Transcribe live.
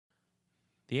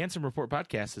The Answer Report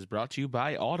podcast is brought to you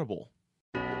by Audible.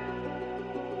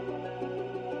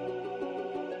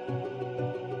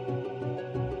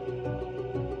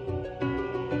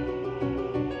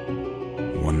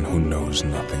 One who knows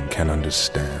nothing can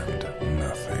understand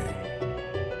nothing.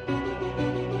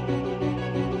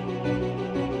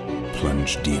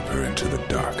 Plunge deeper into the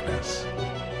darkness,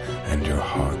 and your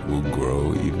heart will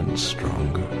grow even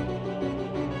stronger.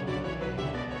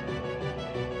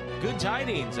 Good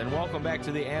tidings, and welcome back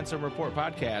to the Answer Report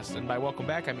podcast. And by welcome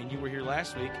back, I mean you were here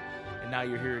last week, and now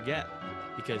you're here again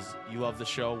because you love the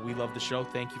show. We love the show.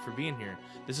 Thank you for being here.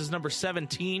 This is number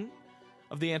 17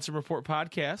 of the Answer Report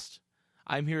podcast.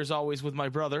 I'm here as always with my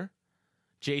brother,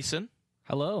 Jason.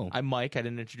 Hello. I'm Mike. I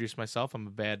didn't introduce myself. I'm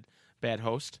a bad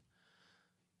host.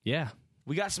 Yeah.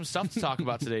 We got some stuff to talk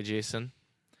about today, Jason.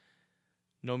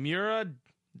 Nomura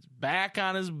is back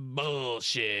on his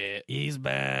bullshit. He's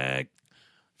back.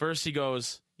 First he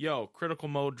goes, yo, critical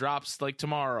mode drops like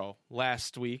tomorrow.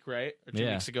 Last week, right? Or 2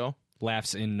 weeks ago.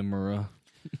 Laughs in Nomura.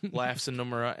 Laughs in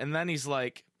Nomura. And then he's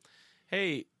like,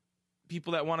 hey,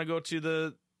 people that want to go to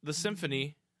the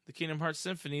symphony, the Kingdom Hearts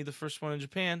Symphony, the first one in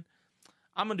Japan,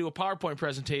 I'm going to do a PowerPoint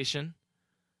presentation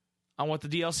on what the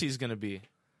DLC is going to be.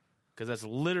 Because that's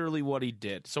literally what he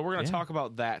did. So we're going to talk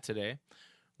about that today.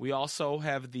 We also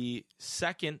have the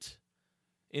second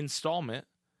installment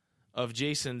of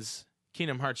Jason's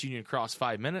Kingdom Hearts Union Cross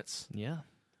 5 minutes. Yeah.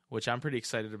 Which I'm pretty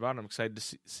excited about. I'm excited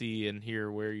to see and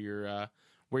hear where you're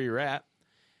at.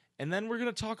 And then we're going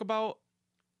to talk about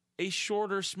a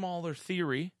shorter, smaller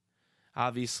theory.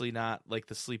 Obviously not like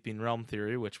the Sleeping Realm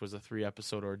theory, which was a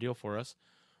 3-episode ordeal for us.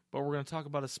 But we're going to talk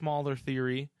about a smaller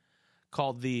theory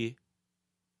called the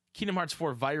Kingdom Hearts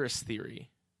 4 virus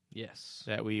theory. Yes.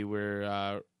 That we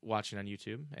were watching on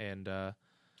YouTube. And we're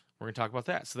going to talk about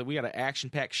that. So that we got an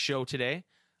action-packed show today.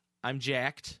 I'm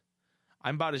jacked.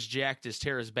 I'm about as jacked as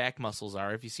Tara's back muscles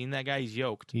are. Have you seen that guy? He's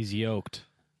yoked. He's yoked.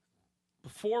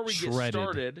 Before we get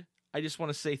started, I just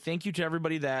want to say thank you to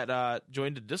everybody that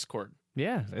joined the Discord.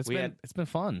 Yeah, it's been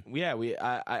fun. Yeah,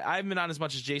 I haven't been on as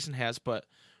much as Jason has, but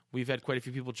we've had quite a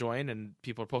few people join, and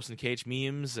people are posting KH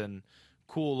memes and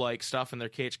cool like stuff in their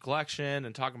KH collection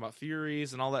and talking about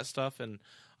theories and all that stuff. And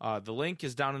the link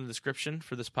is down in the description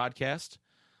for this podcast,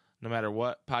 no matter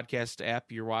what podcast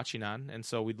app you're watching on. And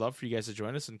so we'd love for you guys to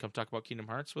join us and come talk about Kingdom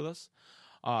Hearts with us.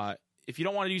 If you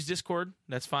don't want to use Discord,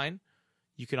 that's fine.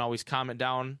 You can always comment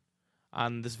down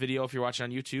on this video if you're watching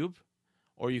on YouTube,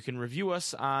 or you can review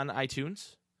us on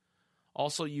iTunes.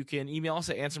 Also, you can email us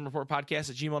at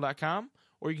answerreportpodcast@gmail.com,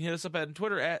 or you can hit us up on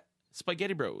Twitter at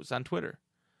Spaghetti Bros on Twitter.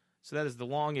 So that is the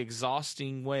long,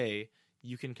 exhausting way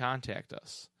you can contact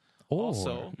us. Or...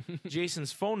 Also,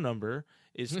 Jason's phone number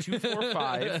is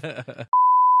 245.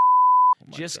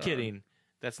 Just God. kidding.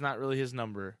 That's not really his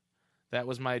number. That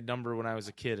was my number when I was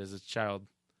a kid, as a child.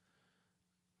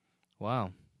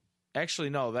 Wow.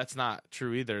 Actually, no, that's not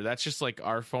true either. That's just like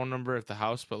our phone number at the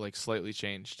house, but like slightly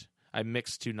changed. I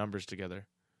mixed two numbers together.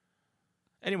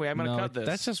 Anyway, I'm going to cut this.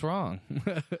 That's just wrong.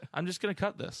 I'm just going to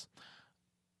cut this.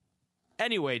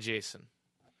 Anyway, Jason,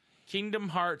 Kingdom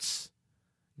Hearts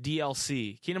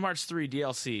DLC, Kingdom Hearts 3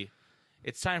 DLC.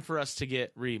 It's time for us to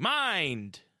get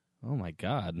ReMIND. Oh my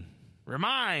God.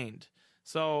 ReMIND.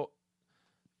 So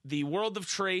the World of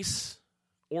Trace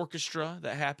orchestra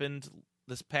that happened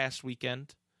this past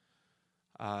weekend,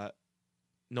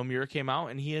 Nomura came out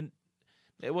and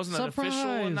it wasn't an official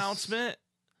announcement.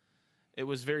 It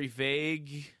was very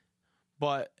vague,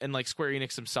 and like Square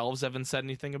Enix themselves haven't said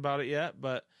anything about it yet,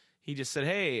 but he just said,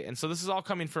 hey, and so this is all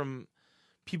coming from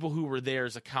people who were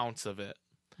there's accounts of it.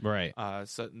 Right.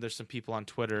 So there's some people on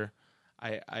Twitter.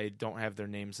 I don't have their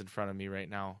names in front of me right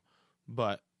now,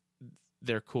 but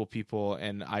they're cool people,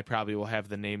 and I probably will have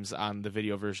the names on the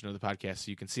video version of the podcast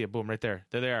so you can see it. Boom, right there.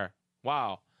 There they are.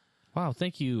 Wow. Wow,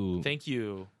 thank you. Thank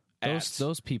you.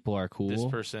 Those people are cool. This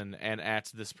person and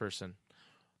at this person.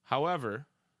 However,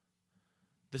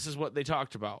 this is what they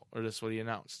talked about, or this is what he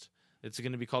announced. It's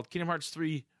going to be called Kingdom Hearts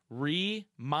 3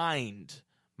 ReMIND.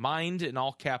 Mind in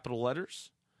all capital letters.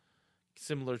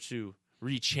 Similar to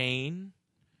Rechain.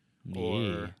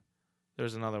 Or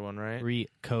there's another one, right?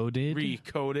 Recoded.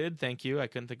 Recoded, thank you. I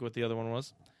couldn't think of what the other one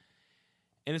was.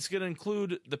 And it's going to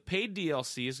include, the paid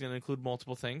DLC is going to include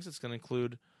multiple things. It's going to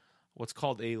include what's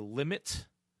called a limit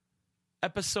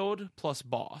episode plus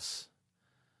boss.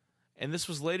 And this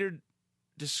was later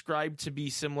described to be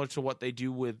similar to what they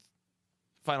do with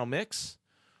Final Mix,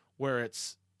 where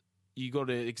it's you go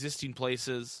to existing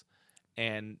places,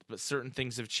 but certain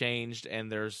things have changed,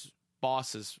 and there's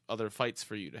bosses, other fights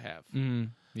for you to have.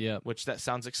 Yeah. Which that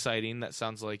sounds exciting. That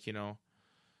sounds like,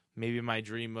 maybe my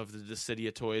dream of the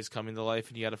Dissidia toys coming to life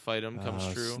and you got to fight them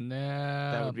comes true.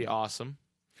 Snap. That would be awesome.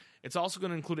 It's also going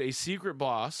to include a secret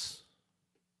boss,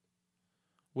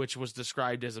 which was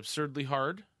described as absurdly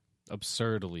hard.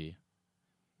 Absurdly.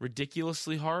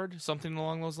 Ridiculously hard, something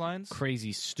along those lines.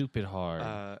 Crazy, stupid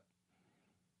hard.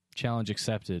 Challenge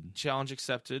accepted. Challenge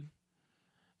accepted.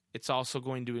 It's also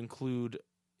going to include,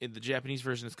 in the Japanese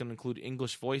version, it's going to include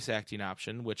English voice acting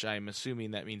option, which I'm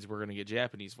assuming that means we're going to get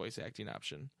Japanese voice acting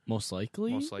option. Most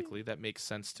likely? Most likely. That makes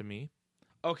sense to me.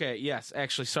 Okay, yes,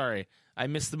 actually, sorry. I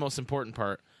missed the most important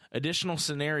part. Additional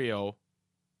scenario,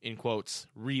 in quotes,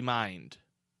 ReMIND.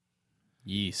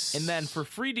 Yes. And then for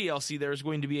free DLC, there's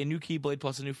going to be a new Keyblade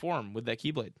plus a new form with that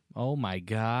Keyblade. Oh my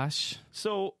gosh.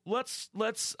 So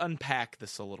let's unpack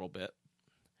this a little bit.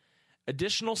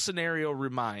 Additional scenario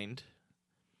ReMIND.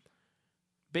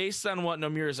 Based on what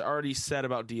Nomura has already said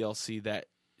about DLC, that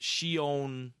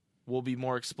Shion will be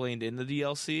more explained in the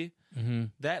DLC,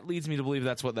 that leads me to believe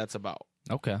that's what that's about.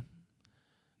 Okay.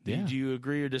 Do you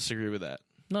agree or disagree with that?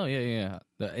 No, yeah.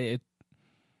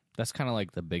 That's kind of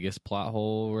like the biggest plot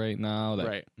hole right now. That,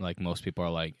 right. Like most people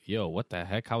are like, yo, what the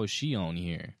heck? How is she on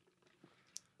here?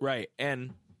 Right.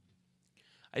 And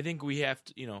I think we have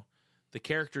to, the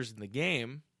characters in the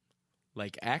game,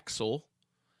 like Axel,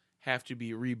 have to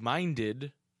be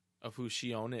reminded of who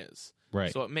Shion is.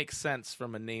 Right. So it makes sense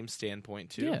from a name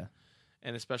standpoint, too. Yeah.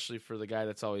 And especially for the guy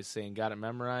that's always saying, got it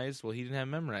memorized. Well, he didn't have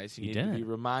it memorized. He needed didn't. to be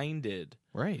reminded.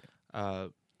 Right.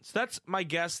 So that's my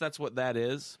guess. That's what that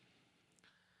is.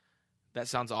 That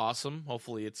sounds awesome.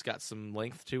 Hopefully it's got some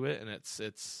length to it and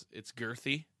it's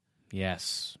girthy.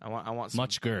 Yes. I want some,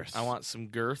 much girth. I want some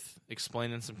girth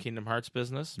explaining some Kingdom Hearts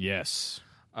business. Yes.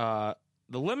 The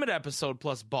limit episode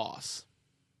plus boss.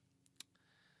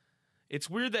 It's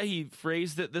weird that he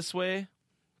phrased it this way,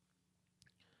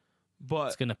 but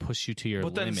it's going to push you to your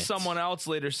limits. But then limits. someone else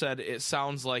later said it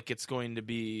sounds like it's going to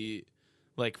be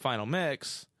like Final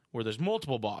Mix, where there's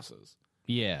multiple bosses.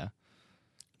 Yeah.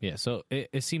 Yeah, so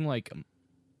it seemed like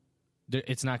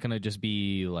it's not going to just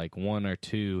be like one or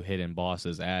two hidden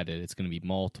bosses added. It's going to be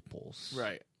multiples.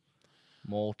 Right.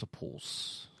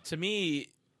 Multiples. To me,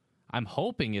 I'm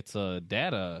hoping it's a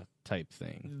data type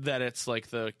thing. That it's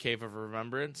like the Cave of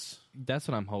Remembrance. That's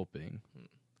what I'm hoping.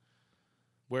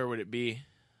 Where would it be?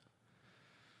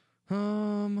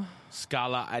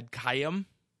 Scala ad Kayam?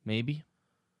 Maybe.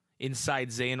 Inside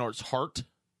Xehanort's heart?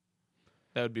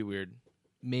 That would be weird.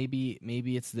 Maybe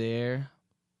it's there.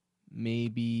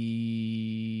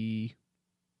 Maybe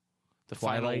the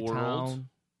Twilight final world. Town.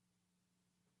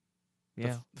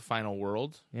 Yeah, the final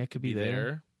world. Yeah, it could be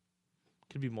there.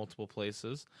 Could be multiple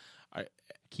places.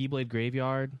 Keyblade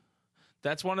Graveyard.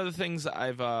 That's one of the things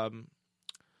I've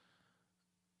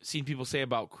seen people say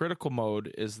about Critical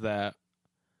Mode is that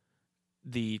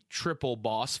the triple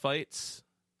boss fights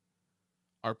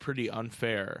are pretty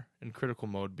unfair in Critical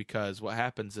Mode because what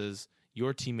happens is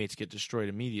your teammates get destroyed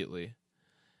immediately,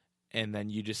 and then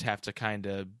you just have to kind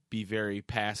of be very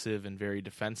passive and very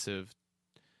defensive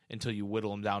until you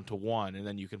whittle them down to one, and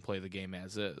then you can play the game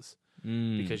as is.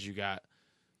 Because you got,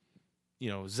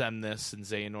 Xemnas and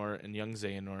Xehanort and young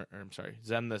Xehanort, or I'm sorry,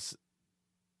 Xemnas,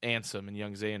 Ansem and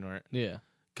young Xehanort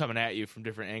coming at you from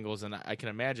different angles, and I can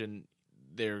imagine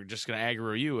they're just going to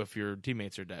aggro you if your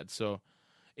teammates are dead. So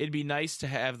it'd be nice to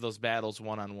have those battles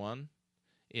one-on-one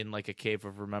in like a Cave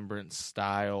of Remembrance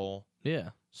style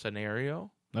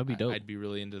scenario. That'd be dope. I'd be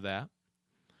really into that.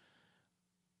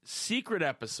 Secret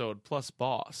episode plus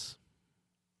boss.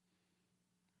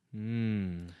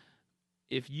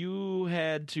 If you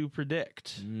had to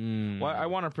predict, well, I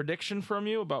want a prediction from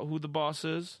you about who the boss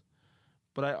is,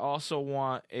 but I also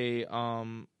want a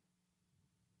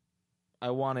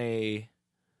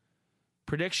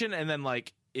prediction, and then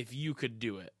like if you could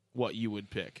do it, what you would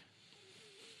pick.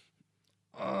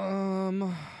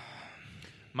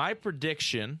 My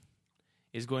prediction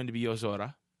is going to be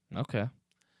Yozora. Okay.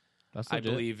 That's legit. I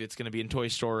believe it's going to be in Toy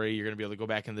Story. You're going to be able to go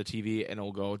back in the TV and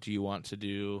it'll go, do you want to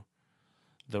do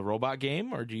the robot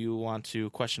game or do you want to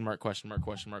question mark?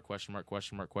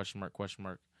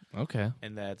 Okay.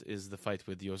 And that is the fight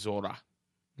with Yozora.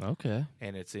 Okay.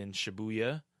 And it's in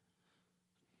Shibuya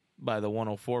by the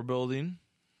 104 building.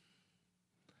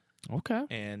 Okay.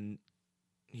 And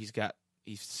he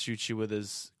shoots you with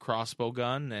his crossbow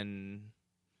gun and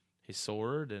his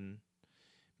sword, and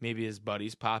maybe his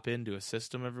buddies pop in to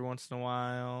assist him every once in a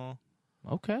while.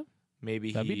 Okay.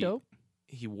 Maybe that'd be dope.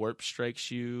 He warp strikes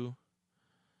you.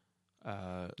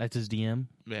 That's his DM.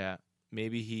 Yeah.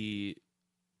 Maybe he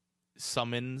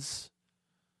summons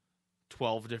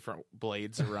 12 different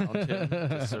blades around him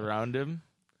to surround him.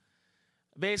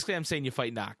 Basically, I'm saying you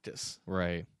fight Noctis.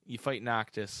 Right. You fight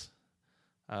Noctis.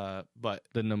 But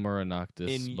the Nomura Noctis,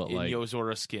 in but like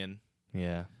Yozora skin,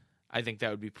 yeah, I think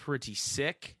that would be pretty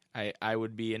sick. I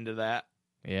would be into that.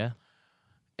 yeah.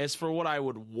 As for what I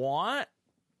would want,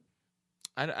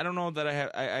 I don't know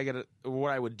that I got what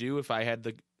I would do if I had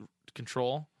the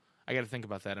control. I got to think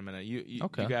about that in a minute. You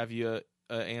Okay. You have your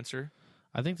answer?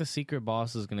 I think the secret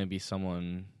boss is gonna be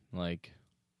someone like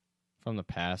from the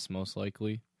past, most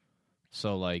likely.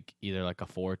 So like either like a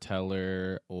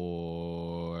foreteller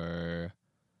or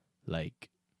like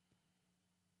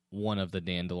one of the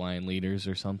dandelion leaders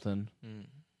or something.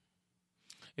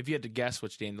 If you had to guess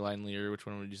which dandelion leader, which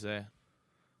one would you say?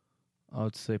 I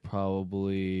would say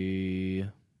probably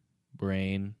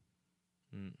Brain.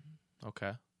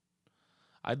 Okay.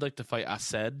 I'd like to fight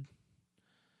Aced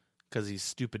because he's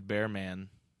stupid bear man.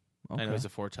 Okay. I know he's a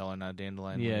foreteller, not a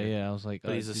dandelion. Yeah, leader. yeah. I was like,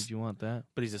 But he's did you want that?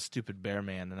 But he's a stupid bear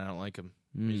man, and I don't like him.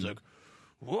 He's like,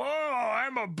 "Whoa,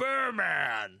 I'm a bear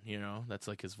man." You know, that's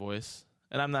like his voice.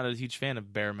 And I'm not a huge fan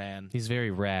of bear man. He's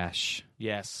very rash.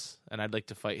 Yes, and I'd like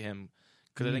to fight him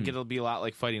because I think it'll be a lot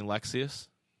like fighting Lexius.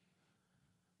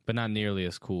 But not nearly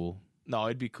as cool. No,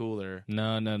 it'd be cooler.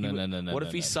 No. What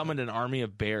if he summoned an army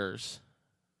of bears?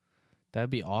 That'd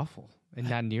be awful. And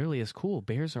not nearly as cool.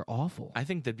 Bears are awful. I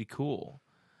think that'd be cool.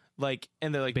 Like,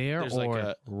 and they're like Bear there's or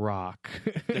like rock.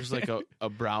 there's like a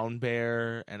brown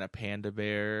bear and a panda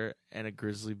bear and a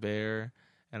grizzly bear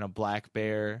and a black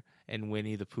bear and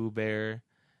Winnie the Pooh bear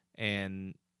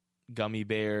and gummy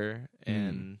bear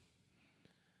and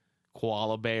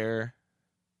koala bear.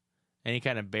 Any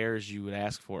kind of bears you would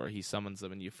ask for, he summons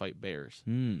them and you fight bears.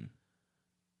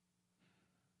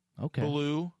 Okay.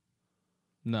 Blue.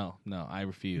 No, I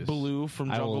refuse. Blue from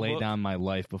Jungle I will lay Book. down my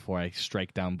life before I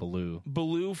strike down Baloo.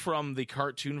 Baloo from the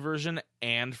cartoon version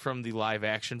and from the live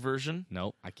action version.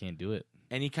 Nope, I can't do it.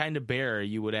 Any kind of bear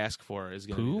you would ask for is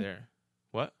going to Pooh? be there.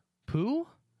 What? Pooh?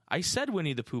 I said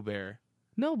Winnie the Pooh bear.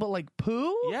 No, but like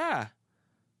Pooh? Yeah.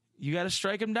 You got to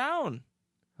strike him down.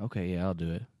 Okay, yeah, I'll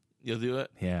do it. You'll do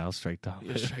it? Yeah, I'll strike down.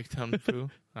 You'll strike down the Pooh?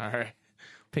 All right.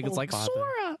 Piglet's like, bother.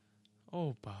 Sora!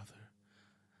 Oh, bother.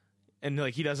 And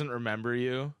like he doesn't remember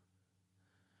you.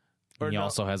 Or And he no-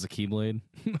 also has a Keyblade.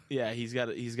 Yeah, he's got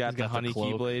the got honey the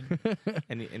cloak. keyblade,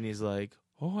 and he's like,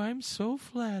 "Oh, I'm so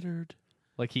flattered."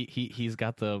 Like he's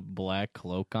got the black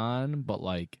cloak on, but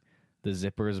like the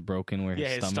zipper is broken where Yeah,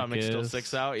 his his stomach is. still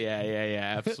sticks out. Yeah,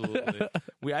 absolutely.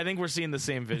 I think we're seeing the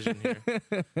same vision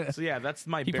here. So yeah, that's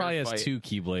my. He bear probably fight. has two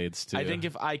Keyblades too. I think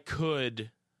if I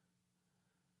could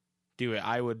do it,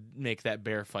 I would make that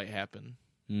bear fight happen.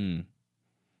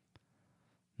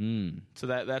 So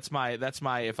that's my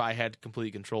if I had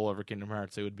complete control over Kingdom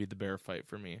Hearts, it would be the bear fight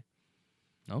for me.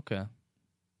 Okay.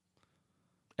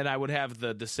 And I would have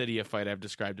the Dissidia fight I've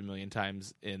described a million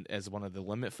times as one of the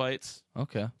limit fights.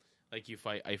 Okay. Like you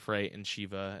fight Ifrit and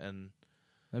Shiva and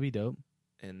That'd be dope.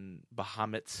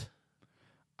 Bahamut.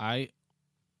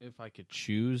 If I could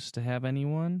choose to have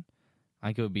anyone, I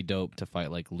think it would be dope to fight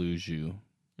like Luju.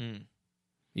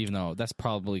 Even though that's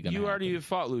probably gonna. You already happen.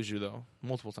 fought Luju though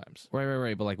multiple times.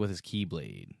 Right. But like with his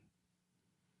Keyblade.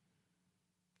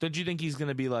 Don't you think he's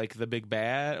gonna be like the big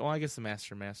bad? Well, I guess the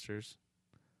Masters.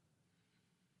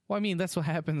 Well, I mean that's what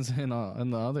happens in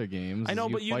the other games. I know,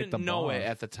 is but you fight didn't the know it boss.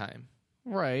 at the time.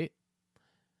 Right.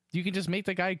 You can just make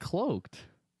the guy cloaked.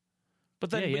 But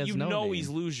then, Yeah, he but has you no know name. he's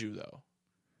Luju though.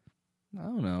 I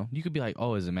don't know. You could be like,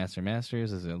 oh, is it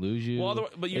Masters? Is it Luju? Well,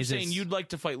 but you're Is saying it- you'd like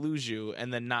to fight Luju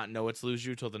and then not know it's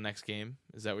Luju till the next game.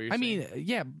 Is that what you're I saying? mean,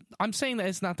 yeah, I'm saying that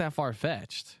it's not that far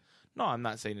fetched. No, I'm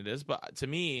not saying it is, but to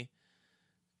me,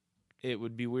 it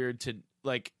would be weird to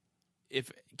like if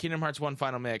Kingdom Hearts 1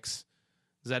 Final Mix,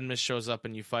 Zenmis shows up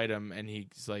and you fight him and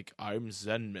he's like, "I'm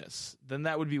Zenmis," then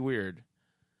that would be weird.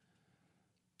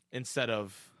 Instead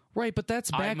of Right, but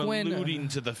that's back I'm when alluding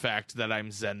to the fact that I'm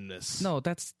Zenmis. No,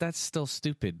 that's still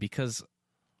stupid because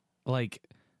like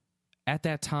at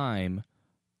that time,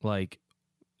 like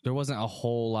there wasn't a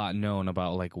whole lot known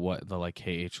about like what the like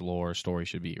KH lore story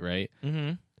should be, right?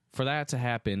 Mm-hmm. For that to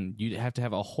happen, you'd have to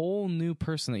have a whole new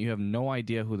person that you have no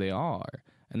idea who they are,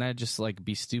 and that'd just like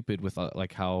be stupid with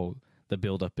like how the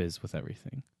buildup is with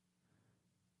everything.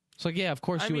 So like, yeah, of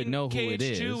course you would know who it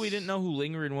is. KH2, we didn't know who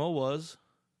Lingering Will was.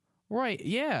 Right,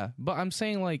 yeah. But I'm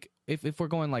saying like if we're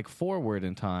going like forward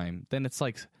in time, then it's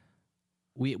like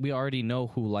we already know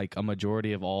who like a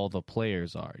majority of all the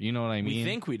players are. You know what I mean? We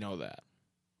think we know that.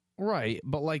 Right,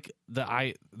 but like the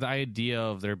idea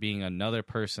of there being another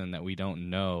person that we don't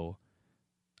know,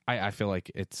 I feel like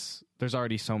there's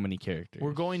already so many characters.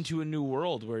 We're going to a new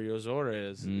world where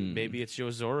Yozora is. Maybe it's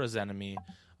Yozora's enemy.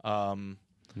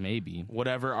 Maybe.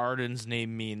 Whatever Arden's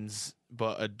name means,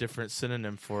 but a different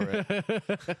synonym for it.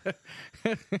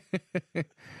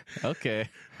 Okay.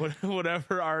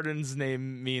 Whatever Arden's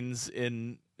name means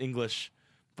in English,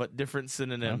 but different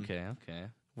synonym. Okay.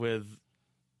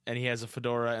 And he has a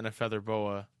fedora and a feather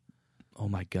boa. Oh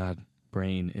my God.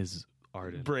 Brain is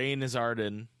Arden. Brain is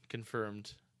Arden.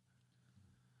 Confirmed.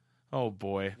 Oh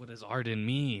boy. What does Arden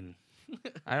mean?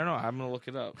 I don't know. I'm going to look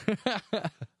it up.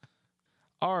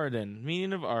 Arden.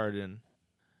 Meaning of Arden.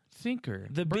 Thinker.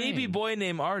 The brain. baby boy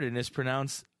named Arden is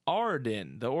pronounced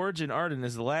Arden. The origin Arden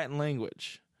is the Latin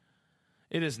language.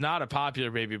 It is not a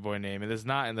popular baby boy name. It is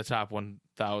not in the top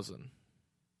 1,000.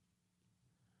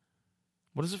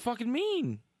 What does it fucking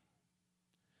mean?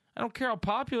 I don't care how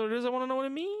popular it is. I want to know what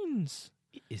it means.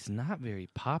 It is not very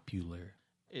popular.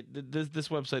 This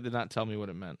website did not tell me what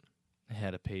it meant. It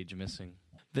had a page missing.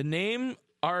 The name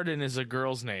Arden is a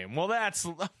girl's name. Well, that's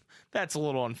a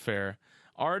little unfair.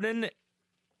 Arden.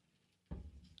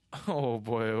 Oh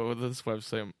boy, this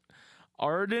website.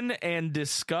 Arden and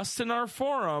discussed in our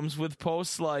forums with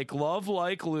posts like "Love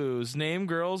like lose," "Name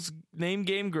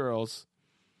game girls."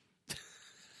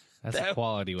 That's a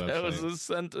quality website. That was a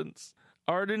sentence.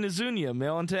 Arden Izunia,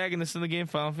 male antagonist in the game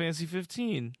Final Fantasy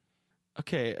 15.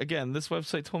 Okay, again, this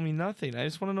website told me nothing. I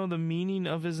just want to know the meaning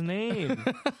of his name.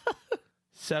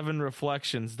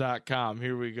 7reflections.com.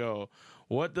 Here we go.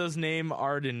 What does name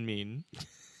Arden mean?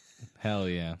 Hell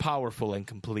yeah. Powerful and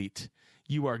complete.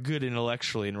 You are good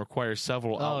intellectually and require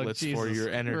several outlets for your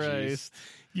energies. Christ.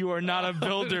 You are not a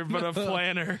builder, but a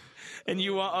planner, and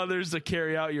you want others to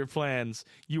carry out your plans.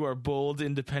 You are bold,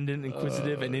 independent,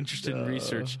 inquisitive, and interested in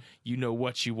research. You know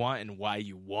what you want and why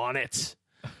you want it.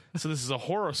 So this is a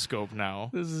horoscope now.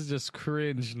 This is just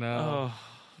cringe now. Oh,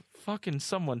 fucking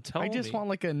someone tell me. I just want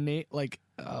like a name, like,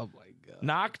 oh my God.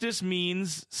 Noctis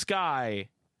means sky.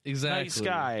 Exactly. Night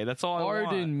sky. That's all I want.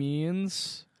 Arden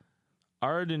means...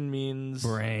 Arden means...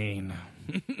 brain.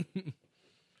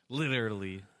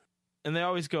 Literally. And they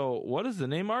always go, what does the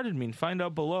name Arden mean? Find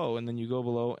out below. And then you go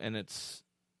below and it's...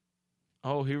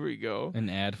 Oh, here we go. An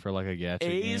ad for like a gacha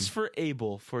A game. is for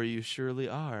able, for you surely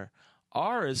are.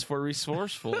 R is for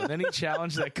resourceful in any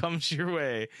challenge that comes your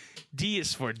way. D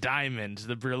is for diamond,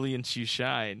 the brilliance you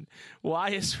shine. Y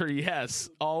is for yes,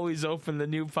 always open to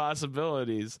new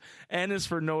possibilities. N is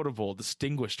for notable,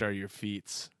 distinguished are your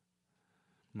feats.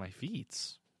 My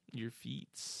feets. Your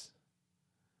feats.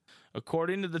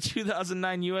 According to the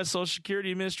 2009 U.S. Social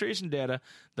Security Administration data,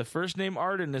 the first name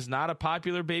Arden is not a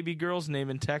popular baby girl's name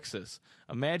in Texas.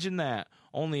 Imagine that.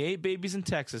 Only 8 babies in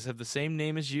Texas have the same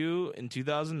name as you in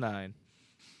 2009.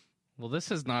 Well, this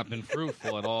has not been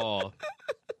fruitful at all.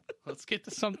 Let's get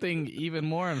to something even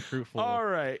more unfruitful. All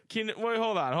right. Wait,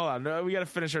 hold on. No, we got to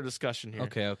finish our discussion here.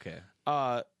 Okay.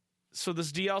 So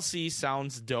this DLC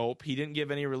sounds dope. He didn't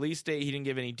give any release date. He didn't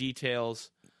give any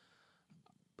details.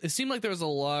 It seemed like there was a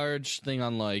large thing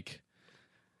on like,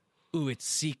 ooh, it's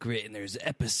secret and there's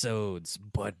episodes,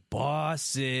 but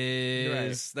bosses.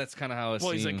 Right. That's kind of how it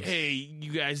Well, seems. he's like, hey,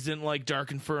 you guys didn't like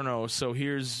Dark Inferno, so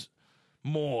here's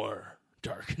more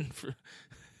Dark Inferno.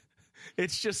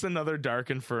 It's just another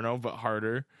Dark Inferno, but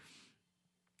harder.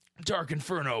 Dark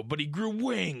Inferno, but he grew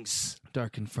wings.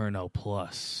 Dark Inferno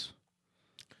plus.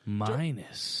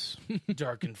 Minus.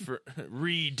 Dark Inferno.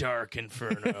 Re-Dark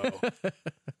Inferno.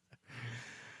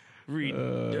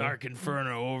 Dark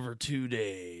Inferno over 2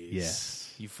 days.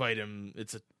 Yes. You fight him.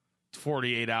 It's a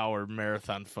 48-hour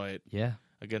marathon fight. Yeah.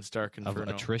 Against Dark Inferno. Of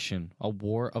attrition. A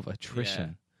war of attrition.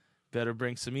 Yeah. Better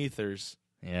bring some ethers.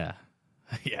 Yeah.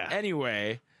 Yeah.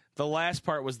 Anyway, the last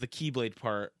part was the Keyblade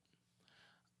part.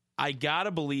 I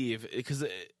gotta believe, because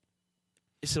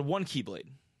it's a one Keyblade.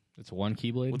 It's one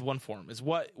Keyblade? With one form, is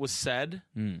what was said.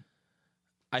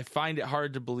 I find it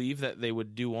hard to believe that they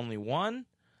would do only one.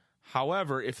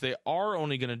 However, if they are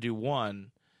only going to do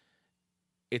one,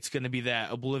 it's going to be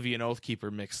that Oblivion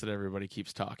Oathkeeper mix that everybody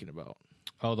keeps talking about.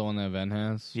 Oh, the one that Ven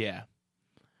has? Yeah.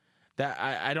 That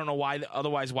I don't know why.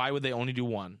 Otherwise, why would they only do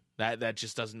one? That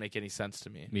just doesn't make any sense to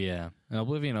me. Yeah. And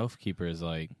Oblivion Oathkeeper is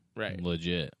like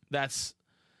legit.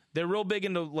 They're real big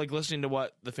into like listening to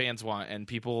what the fans want, and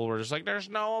people were just like, "There's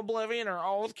no Oblivion or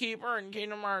Oathkeeper in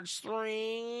Kingdom Hearts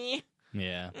 3."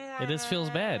 Yeah. It just feels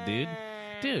bad, dude.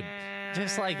 Dude,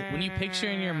 just like when you picture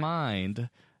in your mind,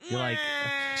 you're like,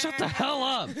 shut the hell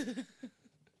up.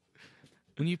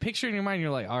 When you picture in your mind,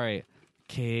 you're like, all right,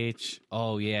 KH,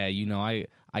 oh yeah, you know, I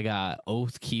got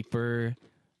Oathkeeper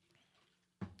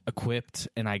equipped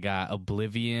and I got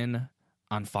Oblivion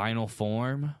on final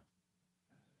form.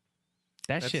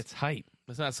 That's shit's hype.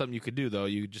 That's not something you could do, though.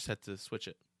 You just have to switch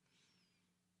it.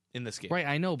 in this game. Right,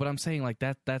 I know, but I'm saying like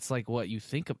that's like what you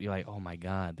think of. You're like, oh my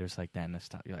god, there's like that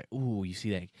nostalgia. You're like, ooh, you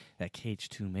see that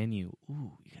KH2 menu.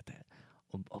 Ooh, you got that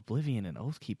Oblivion and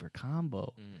Oathkeeper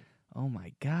combo. Oh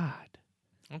my god.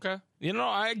 Okay.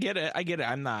 I get it.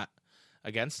 I'm not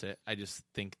against it. I just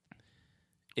think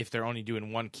if they're only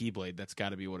doing one Keyblade, that's got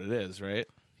to be what it is, right?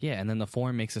 Yeah, and then the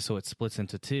form makes it so it splits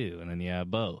into two, and then you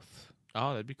have both.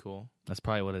 Oh, that'd be cool. That's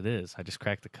probably what it is. I just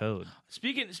cracked the code.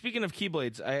 Speaking of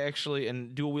Keyblades,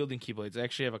 and dual wielding Keyblades, I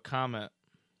actually have a comment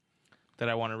that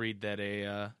I want to read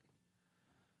that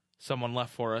someone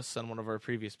left for us on one of our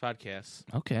previous podcasts.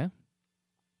 Okay.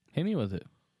 Hit me with it.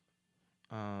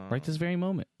 Right this very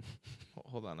moment.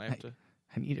 Hold on, I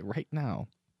need it right now.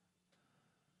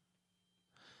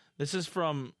 This is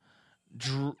from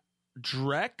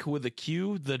Drek with a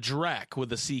Q, the Drek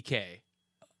with a CK.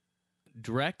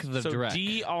 Drek the so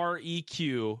Drek.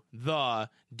 DREQ, the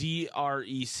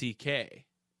DRECK.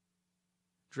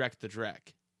 Drek the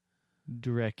Drek.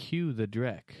 Drek the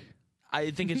Drek.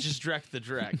 I think it's just Drek the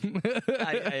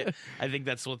Drek. I think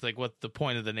that's what the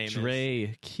point of the name is.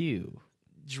 Drake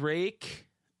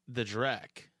the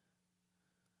Drek.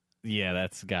 Yeah,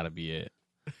 that's got to be it.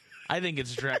 I think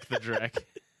it's Drek the Drek.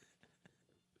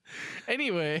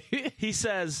 Anyway, he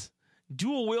says,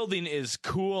 dual wielding is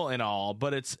cool and all,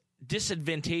 but it's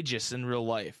disadvantageous in real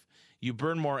life. You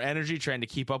burn more energy trying to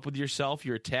keep up with yourself.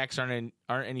 Your attacks aren't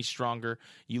any stronger.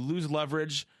 You lose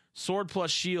leverage. Sword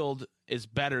plus shield is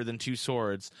better than two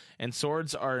swords, and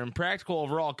swords are impractical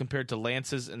overall compared to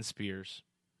lances and spears.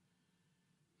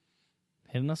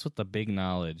 Hitting us with the big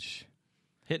knowledge.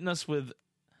 Hitting us with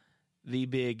the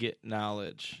big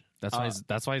knowledge. That's why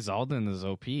Zaldin is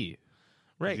OP.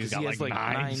 Right, because he has like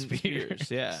 9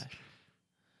 spears. Yeah.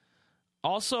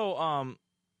 Also,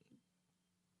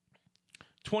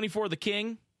 24 the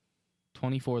King.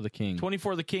 24 the King.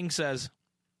 24 the King says,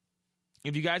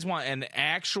 if you guys want an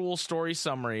actual story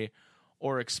summary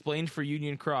or explained for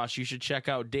Union Cross, you should check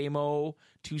out Damo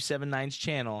 279's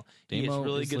channel. He has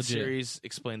really good legit. series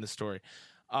explain the story.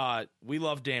 We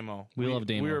love Damo. We love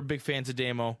Damo. We were big fans of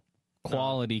Damo.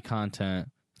 Quality content.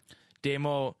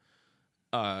 Damo.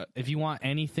 If you want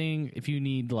anything, if you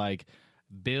need like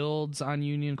builds on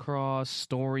Union Cross,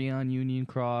 story on Union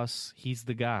Cross, he's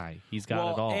the guy. He's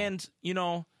got it all. And,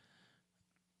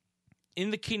 in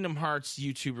the Kingdom Hearts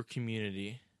YouTuber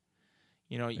community,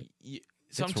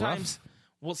 sometimes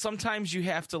you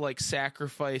have to like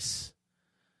sacrifice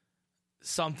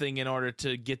something in order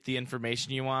to get the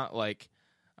information you want. Like,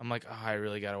 I'm like, oh, I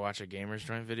really got to watch a Gamers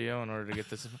Joint video in order to get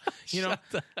this.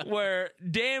 Where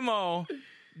Damo,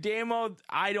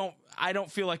 I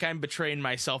don't feel like I'm betraying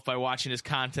myself by watching his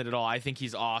content at all. I think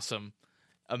he's awesome,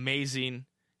 amazing.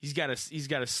 He's got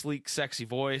a sleek, sexy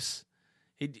voice.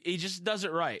 He just does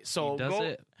it right. So he does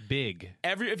it big.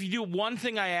 If you do one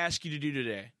thing I ask you to do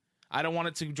today, I don't want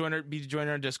it to join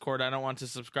our Discord. I don't want to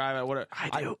subscribe.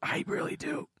 I really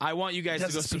do. I want you guys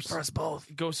to go for us both.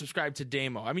 Go subscribe to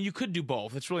Damo. I mean, you could do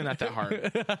both. It's really not that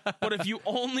hard. But if you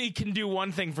only can do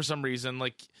one thing for some reason,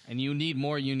 and you need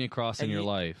more Union Cross in your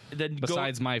life, then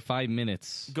besides my 5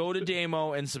 minutes, go to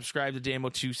Damo and subscribe to Damo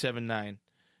 279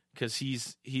 because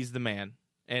he's the man.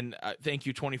 And thank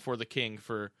you, 24 the King,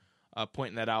 for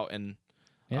pointing that out. And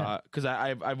because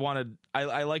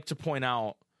I like to point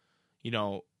out,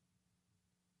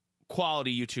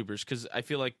 quality YouTubers, because I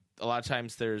feel like a lot of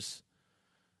times there's,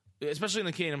 especially in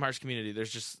the Kingdom Hearts community, there's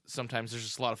just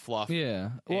a lot of fluff.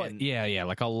 Yeah. Well, yeah,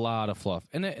 like a lot of fluff,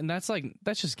 and that's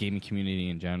just gaming community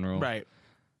in general, right?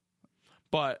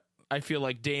 But I feel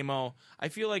like Damo. I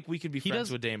feel like we could be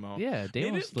friends with Damo. Yeah,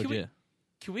 Damo's legit.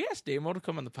 Can we ask Damo to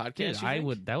come on the podcast?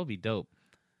 Dude, that would be dope.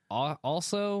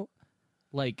 Also,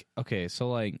 okay,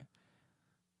 so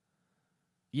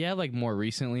yeah, more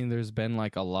recently, there's been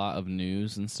a lot of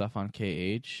news and stuff on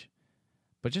KH,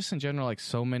 but just in general,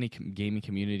 so many gaming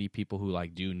community people who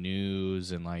do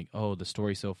news and the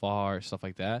story so far, stuff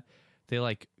like that.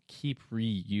 They keep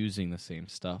reusing the same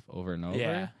stuff over and over.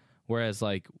 Yeah. Whereas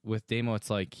with Damo,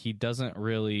 it's he doesn't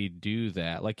really do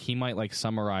that. He might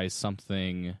summarize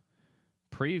something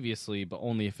previously, but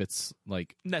only if it's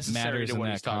necessary matters to in what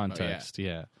that he's talking context. About,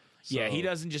 yeah. Yeah, he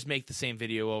doesn't just make the same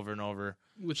video over and over.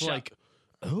 With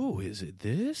oh, is it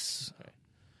this? Okay.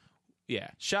 Yeah.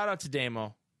 Shout out to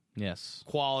Damo. Yes.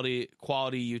 Quality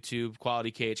YouTube, quality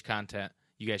KH content.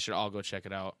 You guys should all go check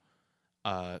it out.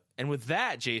 And with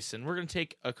that, Jason, we're going to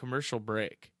take a commercial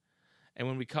break. And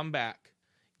when we come back,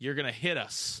 you're going to hit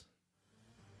us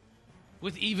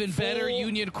with even better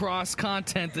Union Cross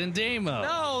content than Damo.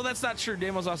 No, that's not true.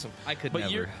 Damo's awesome. But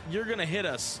you're going to hit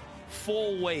us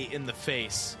full weight in the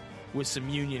face with some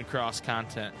Union Cross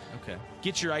content. Okay.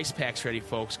 Get your ice packs ready,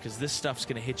 folks, because this stuff's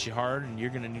gonna hit you hard, and you're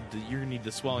gonna need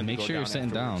the swelling. Make to go sure down you're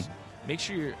sitting afterwards. down. Make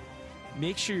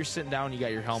sure you're sitting down. You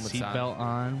got your helmets Seatbelt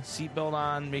on. Seatbelt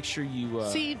on. Make sure you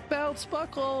Seatbelts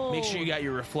buckled. make sure you got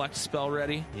your reflect spell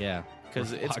ready, Yeah.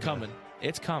 because it's coming.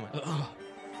 It's coming.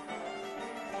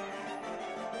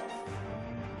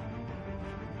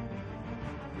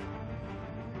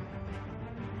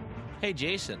 Hey,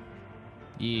 Jason.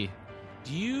 Yeah.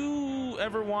 Do you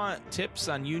ever want tips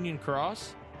on Union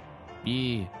Cross?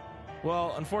 Yeah.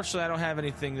 Well, unfortunately, I don't have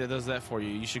anything that does that for you.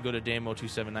 You should go to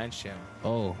Damo279's channel.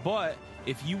 Oh. But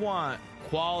if you want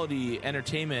quality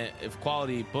entertainment, if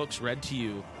quality books read to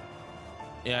you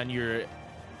on your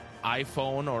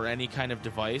iPhone or any kind of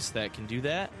device that can do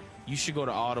that, you should go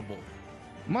to Audible.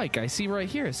 Mike, I see right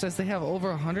here. It says they have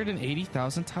over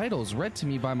 180,000 titles read to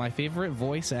me by my favorite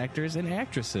voice actors and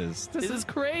actresses. This is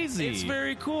crazy. It's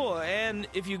very cool. And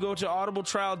if you go to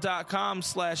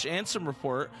audibletrial.com/Ansem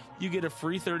Report, you get a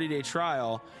free 30-day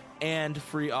trial and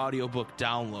free audiobook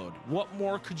download. What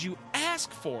more could you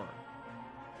ask for?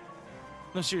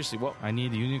 No, seriously, what? I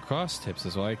need Union Cross tips.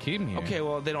 Is why I came here. Okay,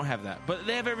 well, they don't have that. But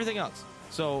they have everything else.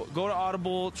 So go to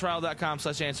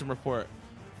audibletrial.com/Ansem Report.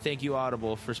 Thank you,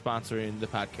 Audible, for sponsoring the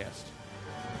podcast.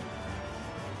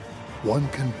 One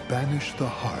can banish the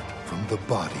heart from the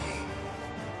body,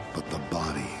 but the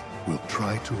body will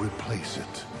try to replace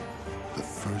it the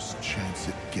first chance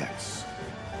it gets.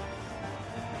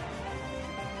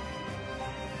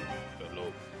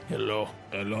 Hello.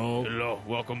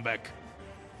 Welcome back.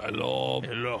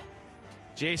 Hello.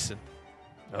 Jason.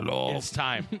 Hello. It's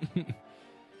time.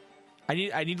 I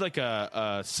need like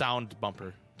a sound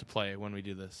bumper to play when we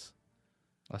do this.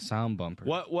 A sound bumper.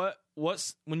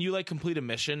 What's when you like complete a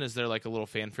mission? Is there like a little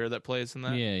fanfare that plays in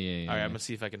that? Yeah. All right, I'm gonna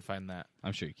see if I can find that.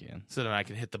 I'm sure you can. So then I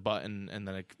can hit the button and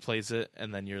then it plays it,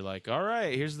 and then you're like, all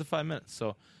right, here's the 5 minutes.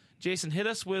 So, Jason, hit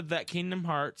us with that Kingdom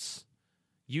Hearts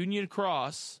Union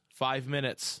Cross 5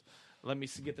 minutes. Let me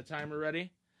get the timer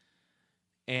ready.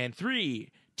 And 3,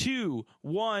 2,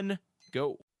 1,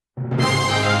 go.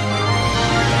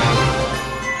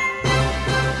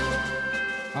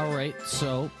 All right,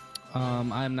 so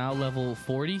I'm now level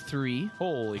 43.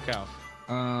 Holy cow.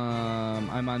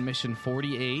 I'm on mission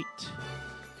 48.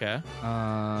 Okay.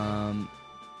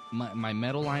 My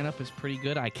metal lineup is pretty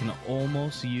good. I can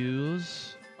almost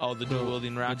use Oh, the dual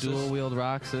wielding Roxas. the dual wield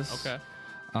Roxas. Okay.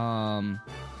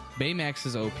 Baymax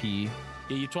is OP. Yeah,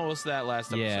 you told us that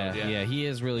last episode. Yeah, he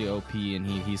is really OP and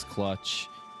he's clutch.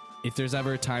 If there's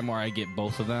ever a time where I get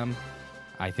both of them,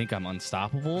 I think I'm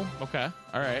unstoppable. Okay.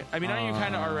 All right. I mean, aren't you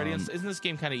kind of already? Isn't this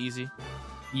game kind of easy?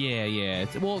 Yeah.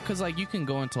 Well, because like you can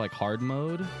go into like hard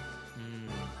mode,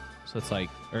 so it's like,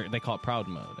 or they call it proud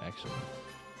mode actually.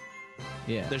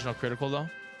 Yeah. There's no critical though.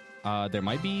 There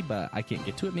might be, but I can't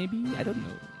get to it. Maybe I don't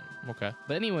know. Okay.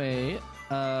 But anyway,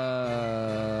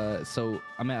 so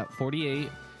I'm at 48.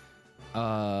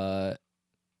 My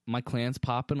clan's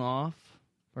popping off,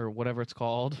 or whatever it's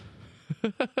called.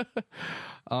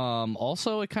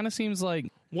 Also, it kind of seems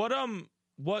like What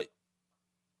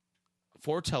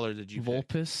foreteller did you pick?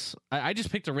 Vulpes. I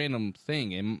just picked a random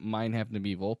thing, and mine happened to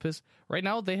be Vulpes. Right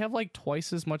now, they have like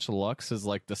twice as much Lux as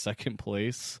like the second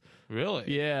place.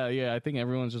 Really? Yeah. I think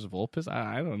everyone's just Vulpes.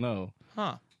 I don't know.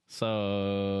 Huh.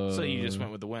 So you just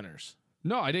went with the winners.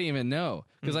 No, I didn't even know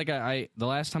because like I the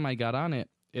last time I got on it,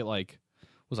 it like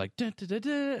was like da, da, da,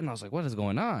 da, and I was like, what is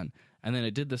going on? And then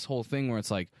it did this whole thing where it's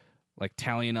like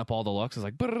tallying up all the Lux is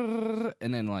like, brrr,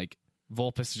 and then like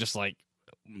Vulpes just like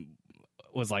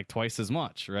was like twice as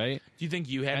much, right? Do you think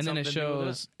you had? And then something it to do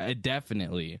with shows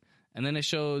definitely, and then it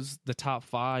shows the top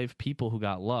 5 people who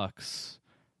got Lux.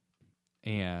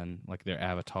 And like their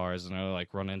avatars, and they're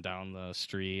like running down the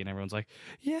street, and everyone's like,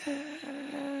 "Yeah!"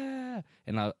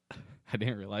 And I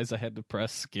didn't realize I had to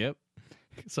press skip,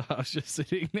 so I was just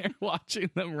sitting there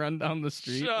watching them run down the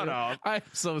street. Shut up! I'm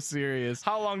so serious.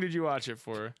 How long did you watch it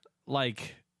for?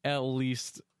 Like at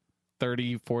least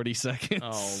 30, 40 seconds.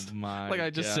 Oh my! Like I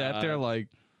just sat there, like,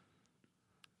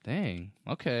 dang,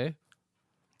 okay.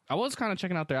 I was kind of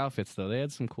checking out their outfits, though. They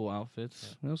had some cool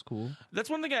outfits. Yeah. It was cool. That's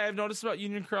one thing I've noticed about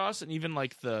Union Cross, and even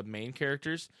like the main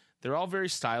characters. They're all very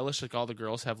stylish. Like all the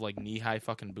girls have like knee-high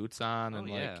fucking boots on, and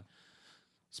like.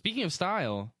 Speaking of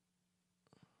style,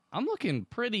 I'm looking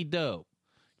pretty dope.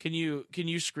 Can you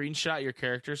screenshot your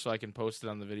character so I can post it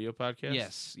on the video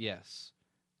podcast? Yes.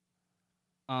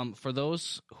 For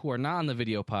those who are not on the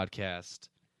video podcast,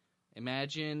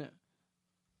 imagine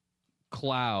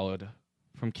Cloud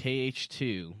from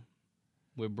KH2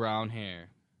 with brown hair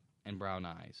and brown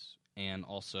eyes, and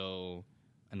also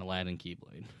an Aladdin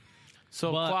Keyblade.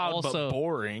 So But Cloud, also- but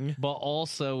boring. but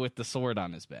also with the sword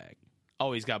on his back.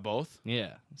 Oh, he's got both?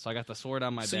 Yeah. So I got the sword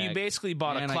on my So back. you basically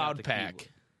bought a and I got Cloud the pack.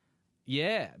 keyboard.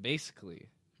 Yeah, basically.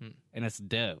 And it's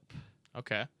dope.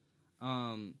 Okay.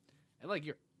 And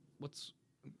like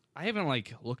I haven't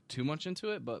like looked too much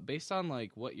into it, but based on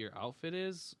like what your outfit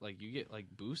is, like you get like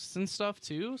boosts and stuff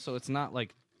too, so it's not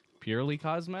like purely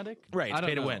cosmetic. Right, it's I don't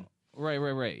pay to know. win.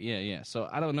 Right. Yeah. So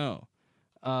I don't know.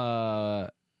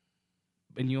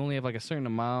 And you only have like a certain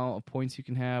amount of points you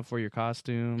can have for your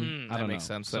costume. I that don't makes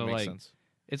know. sense. So, That makes like, sense.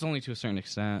 it's only to a certain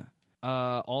extent.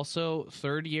 Also,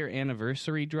 3rd-year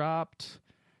anniversary dropped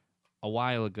a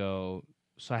while ago,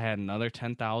 so I had another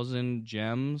 10,000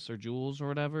 gems or jewels or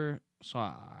whatever. So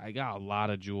I got a lot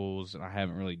of jewels, and I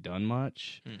haven't really done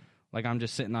much. Like, I'm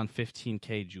just sitting on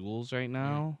 15k jewels right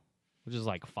now, which is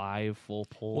like 5 full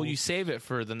pulls. Well, you save it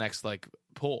for the next, like,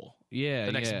 pull. Yeah,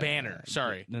 The next banner.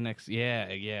 Sorry. The next,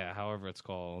 yeah, however it's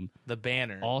called. The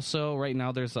banner. Also, right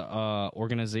now there's a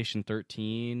Organization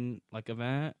 13 like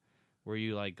event where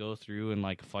you like go through and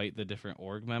like fight the different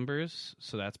org members.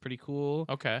 So that's pretty cool.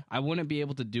 Okay. I wouldn't be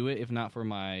able to do it if not for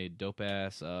my dope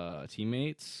ass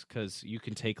teammates, because you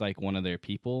can take like one of their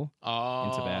people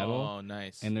into battle. Oh,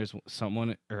 nice. And there's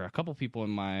someone or a couple people in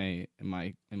my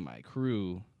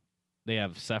crew. They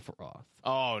have Sephiroth,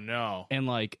 oh, no. and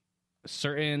like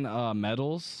certain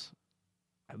medals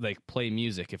like play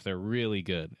music if they're really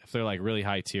good. If they're like really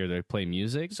high tier, they play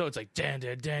music. So it's like dan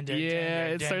dan dan dan. Yeah,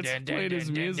 dan, it dan, starts dan, playing dan, his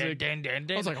dan, music. dan, dan,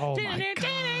 dan, I was like, oh my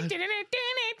God.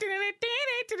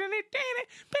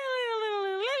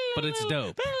 But it's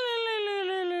dope.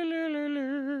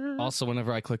 Also,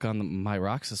 whenever I click on my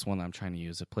Roxas one I'm trying to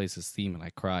use, it plays his theme and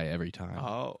I cry every time.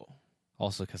 Oh.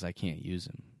 Also, because I can't use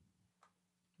him.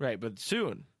 Right, but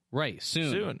soon. Right,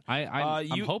 soon. I'm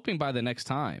hoping by the next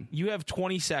time. You have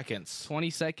 20 seconds 20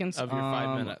 seconds of your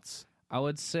 5 minutes. I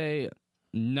would say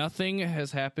nothing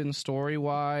has happened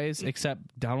story-wise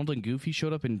except Donald and Goofy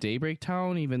showed up in Daybreak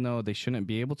Town, even though they shouldn't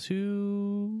be able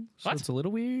to. So What? it's a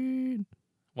little weird.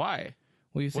 Why?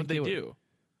 What do you think What'd they do?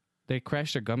 They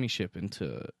crashed their gummy ship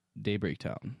into Daybreak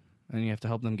Town, and you have to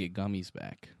help them get gummies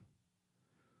back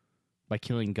by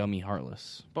killing Gummy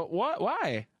Heartless. But what?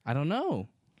 Why? I don't know.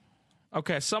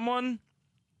 Okay, someone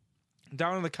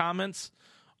down in the comments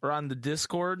or on the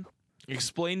Discord,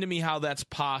 explain to me how that's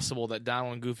possible that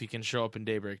Donald and Goofy can show up in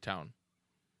Daybreak Town.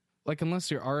 Like, unless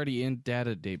you're already in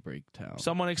Data Daybreak Town.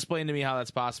 Someone explain to me how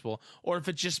that's possible, or if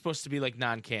it's just supposed to be like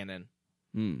non-canon.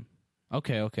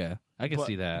 Okay. I can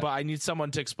see that. But I need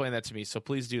someone to explain that to me, so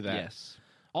please do that. Yes.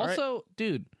 Also,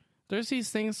 dude, there's these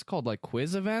things called like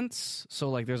quiz events. So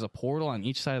like there's a portal on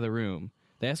each side of the room.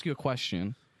 They ask you a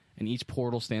question, and each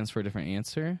portal stands for a different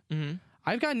answer. Mm-hmm.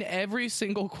 I've gotten every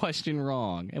single question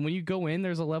wrong. And when you go in,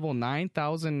 there's a level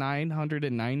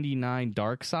 9,999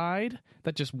 dark side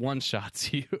that just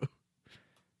one-shots you.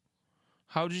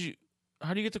 How do you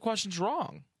get the questions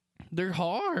wrong? They're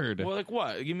hard. Well, like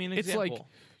what? Give me an It's example. like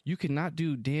you cannot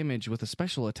do damage with a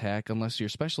special attack unless your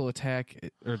special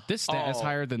attack or this stat is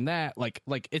higher than that. Like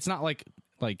it's not like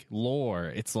lore.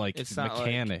 It's like It's not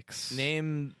mechanics. Like,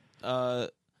 name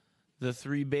the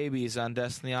 3 babies on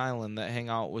Destiny Island that hang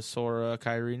out with Sora,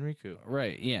 Kairi, and Riku.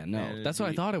 Right? Yeah. No, And that's what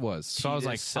I thought it was. So I was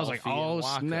like, Selfie, oh and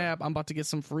Waka. snap! I'm about to get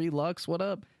some free Lux. What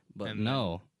up? But And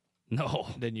no.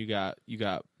 Then you got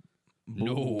boomed.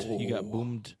 No. You got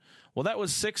boomed. Well, that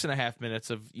was 6.5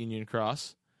 minutes of Union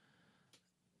Cross.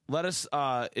 Let us,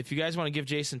 if you guys want to give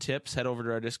Jason tips, head over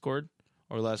to our Discord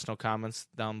or let us know comments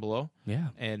down below. Yeah.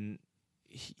 And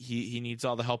he needs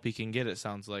all the help he can get, it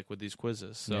sounds like, with these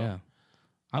quizzes. So yeah.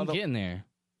 I'm getting there.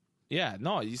 Yeah,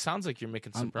 no, it sounds like you're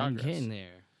making some progress. I'm getting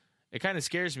there. It kind of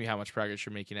scares me how much progress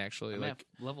you're making, actually. I'm like,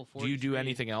 at level 43. do you do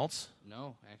anything else?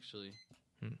 No, actually.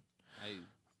 I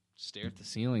stare at the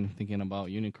ceiling thinking about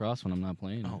Unicross when I'm not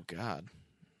playing. Oh, God.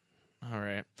 All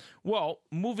right. Well,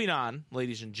 moving on,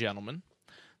 ladies and gentlemen.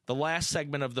 The last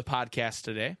segment of the podcast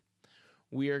today,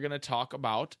 we are going to talk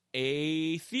about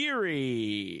a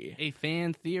theory. A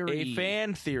fan theory. A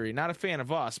fan theory. Not a fan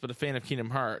of us, but a fan of Kingdom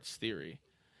Hearts theory.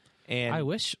 And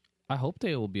I hope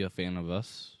they will be a fan of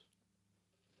us.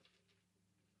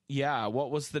 yeah,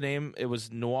 what was the name? It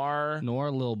was Noir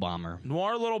Lil Bomber.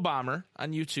 Noir Little Bomber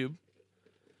on YouTube.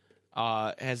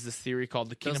 Has this theory called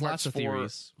the Kingdom Hearts 4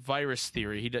 virus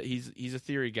theory. He's a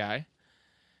theory guy.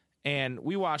 And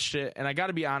we watched it, and I got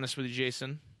to be honest with you,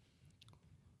 Jason.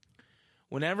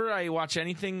 Whenever I watch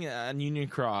anything on Union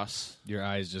Cross, Your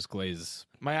eyes just glaze.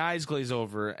 my eyes glaze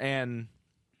over, and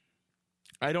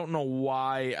I don't know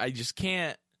why. I just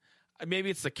can't. Maybe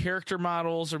it's the character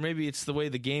models, or maybe it's the way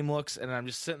the game looks, and I'm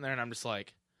just sitting there, and I'm just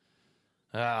like,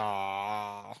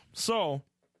 ah. So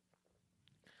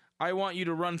I want you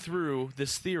to run through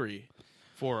this theory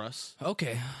for us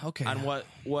Okay. on what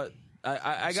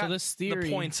I got this theory,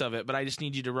 the points of it, but I just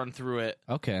need you to run through it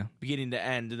Okay. beginning to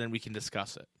end, and then we can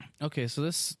discuss it. Okay, so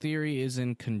this theory is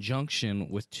in conjunction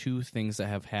with two things that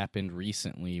have happened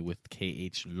recently with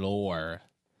KH lore.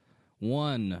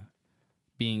 One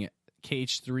being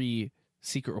KH3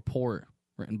 secret report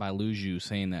written by Luju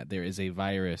saying that there is a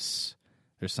virus.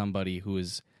 There's somebody who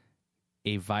is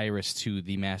a virus to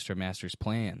the Master of Masters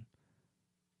plan.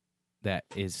 That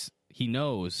is, he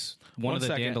knows one of the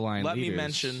second. Dandelion Let leaders. me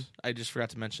mention, I just forgot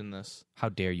to mention this. How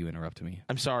dare you interrupt me?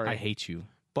 I'm sorry. I hate you.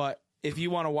 But if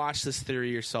you want to watch this theory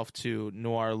yourself too,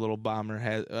 Noir Little Bomber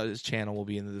has his channel will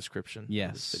be in the description of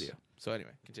Yes. this video. So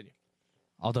anyway, continue.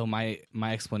 Although my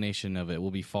explanation of it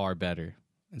will be far better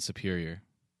and superior.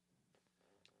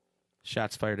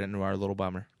 Shots fired at Noir Little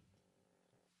Bomber.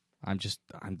 I'm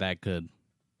that good.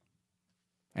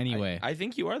 Anyway, I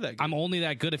think you are that good. I'm only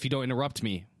that good if you don't interrupt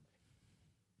me.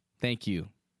 Thank you.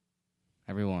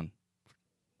 Everyone,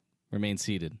 remain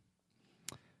seated.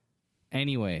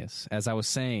 Anyways, as I was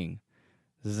saying,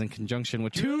 this is in conjunction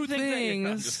with two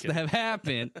things that have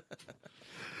happened.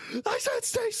 I said,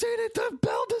 Stacey, that the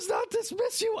bell does not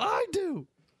dismiss you. I do.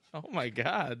 Oh my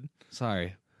God.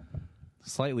 Sorry.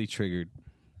 Slightly triggered.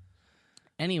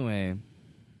 Anyway,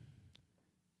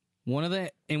 in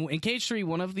KH3,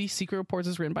 one of the secret reports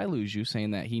is written by Luju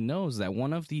saying that he knows that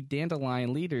one of the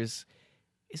Dandelion leaders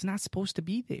is not supposed to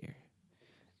be there.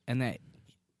 And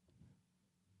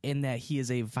that he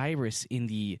is a virus in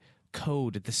the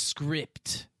code, the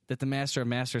script that the Master of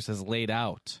Masters has laid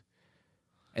out.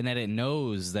 And that it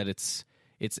knows that it's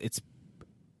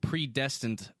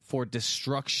predestined for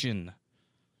destruction.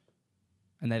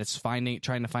 And that it's trying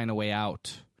to find a way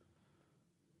out.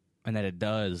 And that it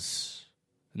does.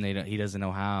 And he doesn't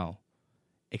know how.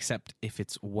 Except if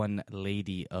it's one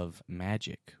lady of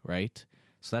magic, right?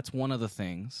 So that's one of the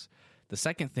things. The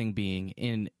second thing being,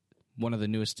 in one of the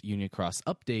newest Union Cross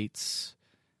updates,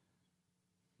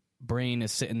 Brain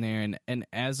is sitting there, and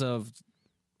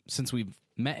since we've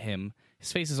met him,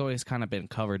 his face has always kind of been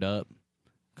covered up,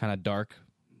 kind of dark,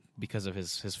 because of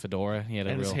his fedora. He had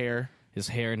his hair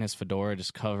and his fedora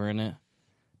just covering it.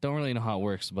 Don't really know how it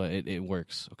works, but it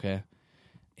works, okay?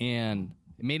 And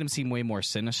it made him seem way more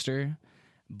sinister.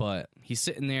 But he's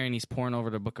sitting there and he's pouring over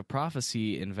the Book of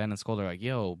Prophecy, and Ven and Scold are like,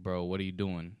 yo, bro, what are you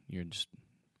doing? You're just,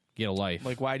 get a life.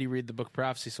 Like, why do you read the Book of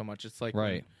Prophecy so much? It's like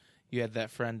right. You had that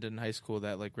friend in high school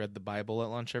that like read the Bible at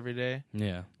lunch every day.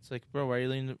 Yeah. It's like, bro, why are you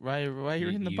reading the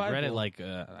Bible? You read it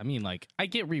like, I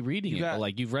get rereading it, but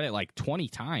like you've read it like 20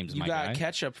 times, You got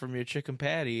ketchup from your chicken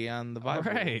patty on the Bible,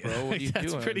 right. bro. What are you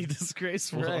That's doing? pretty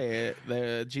disgraceful. Right.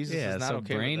 Jesus is not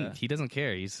okay Brain, with that. he doesn't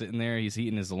care. He's sitting there, he's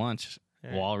eating his lunch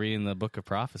while reading the Book of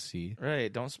Prophecy.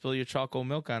 Right. Don't spill your chocolate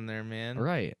milk on there, man.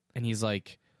 Right. And he's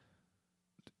like,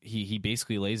 he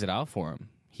basically lays it out for him.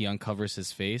 He uncovers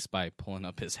his face by pulling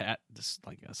up his hat just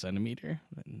like a centimeter,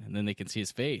 and then they can see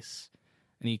his face.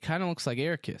 And he kind of looks like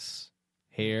Ericus,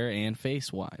 hair and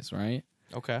face-wise, right?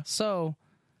 Okay. So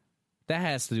that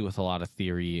has to do with a lot of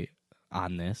theory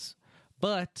on this.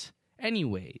 But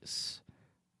anyways,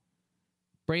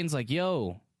 Brain's like,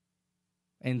 yo,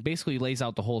 and basically lays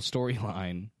out the whole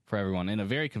storyline for everyone in a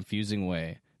very confusing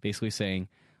way, basically saying,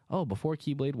 oh, before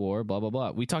Keyblade War, blah, blah,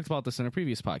 blah. We talked about this in a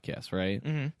previous podcast, right?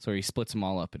 Mm-hmm. So he splits them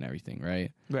all up and everything,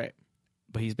 right? Right.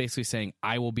 But he's basically saying,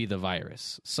 I will be the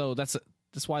virus. So that's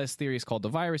why this theory is called the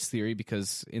virus theory,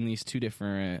 because in these two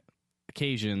different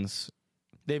occasions,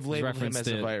 they've labeled him as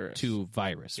a virus. To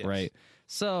virus, yes. Right?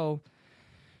 So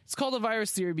it's called the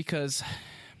virus theory because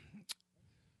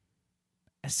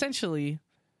essentially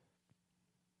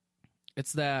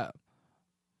it's that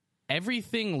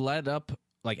everything led up,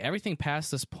 like everything past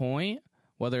this point,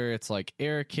 whether it's like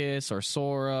Ericus or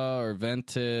Sora or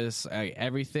Ventus,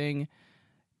 everything,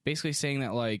 basically saying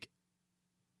that like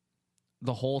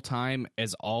the whole time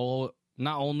is all,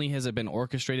 not only has it been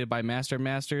orchestrated by Master of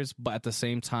Masters, but at the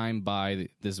same time by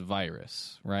this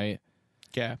virus, right?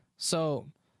 Yeah. So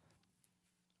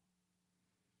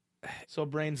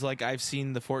Brain's like, I've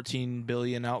seen the 14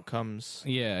 billion outcomes.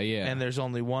 Yeah. And there's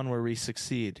only one where we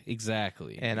succeed.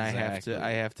 Exactly. And exactly.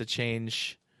 I have to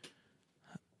change.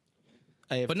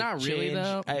 But not really,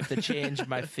 though. I have to change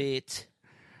my fate.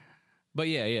 But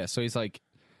yeah. So he's like,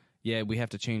 yeah, we have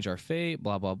to change our fate,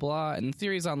 blah, blah, blah. And the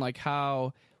theory's on like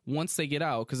how once they get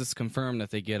out, because it's confirmed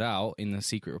that they get out in the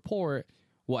secret report,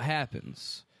 what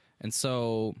happens? And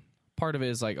so part of it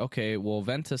is like, okay, well,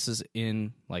 Ventus is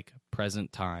in like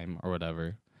present time or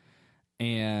whatever.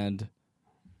 And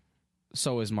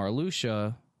so is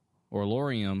Marluxia or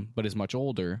Lorium, but is much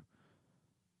older.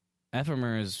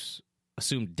 Ephemer is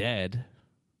assumed dead.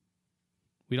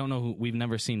 We don't know who. We've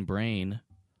never seen Brain.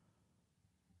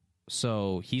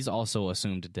 So he's also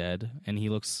assumed dead, and he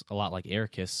looks a lot like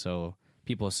Ericus, so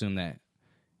people assume that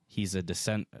he's a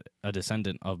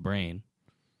descendant of Brain,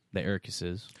 that Ericus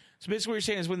is. So basically what you're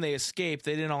saying is when they escape,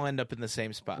 they didn't all end up in the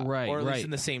same spot. Right, Or at least right.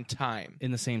 in the same time.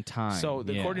 In the same time. So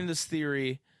yeah. according to this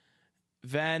theory,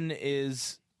 Ven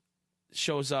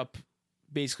shows up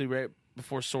basically right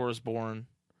before Sora's born.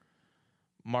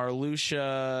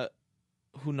 Marluxia,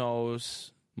 who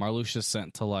knows? Marluxia's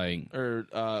sent to, like... Or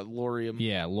Laurium.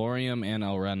 Yeah, Laurium and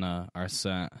Elrena are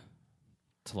sent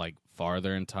to, like,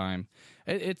 farther in time.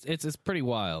 It's pretty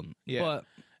wild. Yeah. But,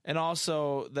 and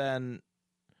also then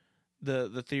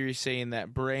the theory saying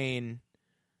that Brain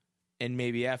and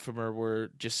maybe Ephemer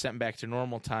were just sent back to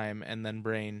normal time, and then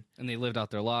Brain... And they lived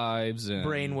out their lives. And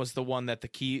Brain was the one that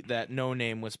that No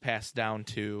Name was passed down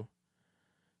to.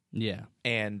 Yeah.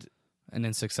 And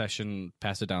in succession,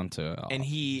 pass it down to... and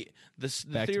the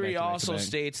theory also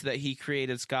states that he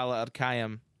created Scala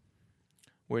Archaeum,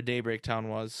 where Daybreak Town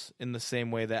was, in the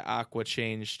same way that Aqua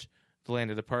changed the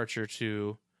Land of Departure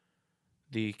to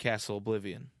the Castle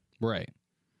Oblivion. Right.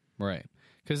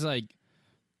 Because, like,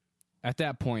 at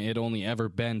that point, it had only ever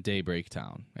been Daybreak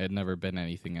Town. It had never been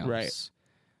anything else. Right.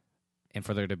 And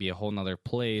for there to be a whole nother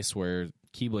place where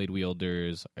Keyblade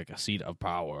wielders, like a seat of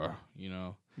power,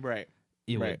 Right.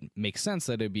 It would make sense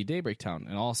that it'd be Daybreak Town.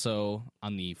 And also,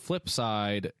 on the flip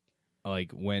side,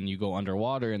 like, when you go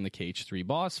underwater in the KH3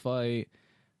 boss fight,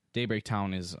 Daybreak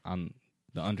Town is on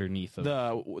the underneath of...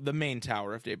 The main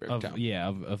tower of Daybreak Town. Yeah,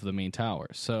 of the main tower.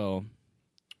 So,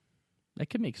 that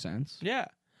could make sense. Yeah.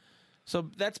 So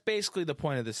that's basically the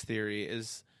point of this theory,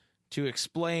 is to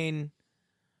explain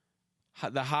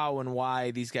the how and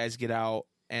why these guys get out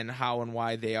and how and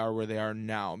why they are where they are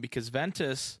now. Because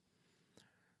Ventus,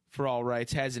 for all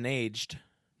rights, hasn't aged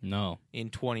in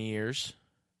 20 years.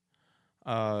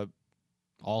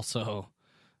 Also,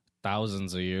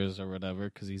 thousands of years or whatever,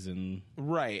 because he's in...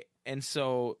 Right. And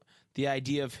so the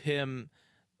idea of him,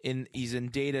 he's in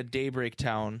Daybreak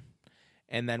Town,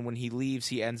 and then when he leaves,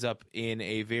 he ends up in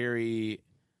a very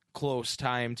close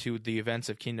time to the events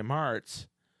of Kingdom Hearts.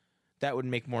 That would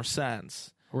make more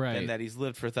sense. Right. Than that he's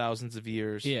lived for thousands of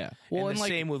years. Yeah. Well, and the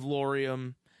same with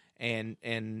Laurium and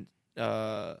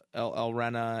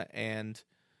Elrena and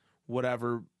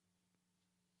whatever.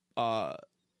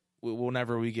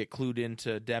 Whenever we get clued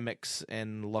into Demyx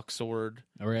and Luxord.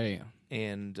 Right.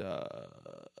 And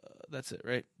that's it,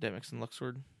 right? Demyx and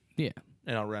Luxord? Yeah.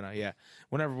 And Elrena, yeah.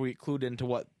 Whenever we clued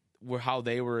into how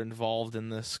they were involved in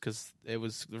this, because it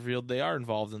was revealed they are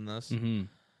involved in this. Mm-hmm.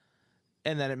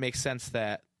 And then it makes sense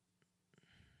that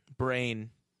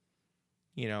Brain,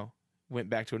 went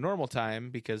back to a normal time,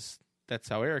 because that's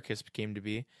how Ericus came to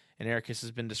be. And Ericus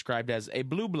has been described as a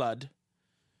blue blood.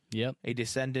 Yep. A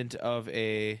descendant of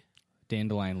a...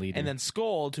 Dandelion leader. And then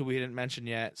Scold, who we didn't mention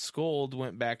yet, Scold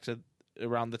went back to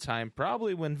around the time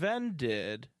probably when Ven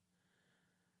did.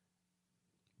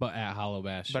 But at Hollow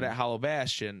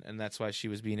Bastion. And that's why she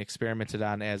was being experimented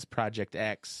on as Project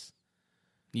X.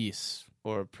 Yes.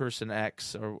 Or Person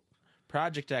X. Or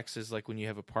Project X is like when you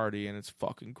have a party and it's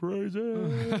fucking crazy.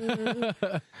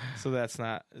 So that's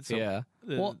not... yeah.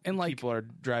 Well, and like... People are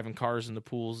driving cars in the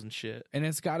pools and shit. And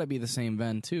it's got to be the same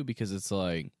Ven, too, because it's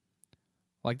like...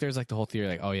 Like, there's, like, the whole theory,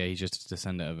 like, oh, yeah, he's just a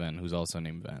descendant of Ven, who's also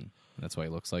named Ven. That's why he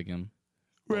looks like him.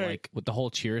 Right. But, like, with the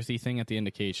whole Chirithy thing at the end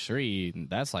of KH3,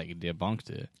 that's, like, debunked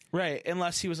it. Right,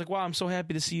 unless he was like, wow, I'm so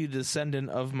happy to see you,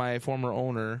 descendant of my former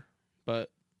owner.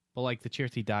 But, like, the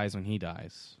Chirithy dies when he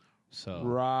dies. So.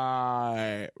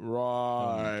 Right.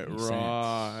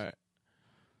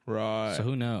 So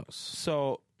who knows?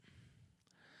 So,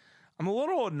 I'm a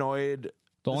little annoyed.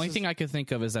 The only thing I could think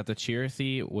of is that the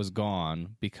Chirithy was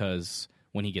gone because...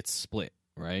 when he gets split,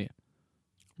 right?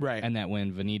 Right. And that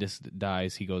when Vanitas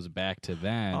dies, he goes back to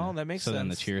Ven. Oh, that makes sense. So then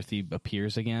the Chirithy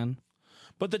appears again.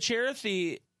 But the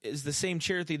Chirithy is the same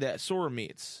Chirithy that Sora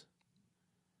meets.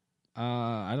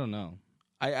 I don't know.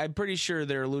 I'm pretty sure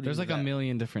they're alluding There's to like that. a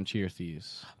million different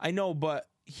Chirithys. I know, but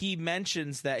he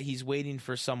mentions that he's waiting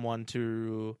for someone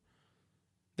to...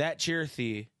 That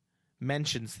Chirithy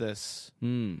mentions this.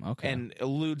 Okay. And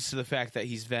alludes to the fact that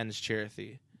he's Ven's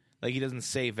Chirithy. Like, he doesn't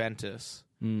say Ventus.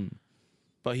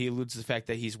 But he alludes to the fact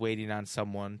that he's waiting on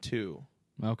someone, too.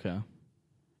 Okay.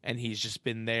 And he's just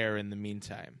been there in the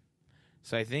meantime.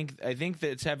 So I think that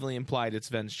it's heavily implied it's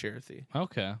Ven's Chirithy.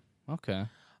 Okay.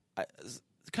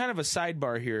 Kind of a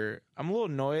sidebar here. I'm a little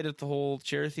annoyed at the whole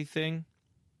Chirithy thing.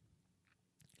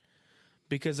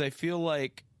 Because I feel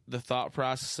like the thought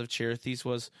process of Chirithys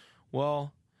was,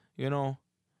 well, Final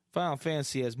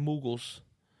Fantasy has Moogles.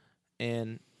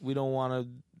 And we don't want to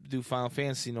do Final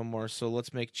Fantasy no more, so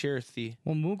let's make Cherith.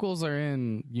 Well, Mughals are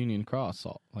in Union Cross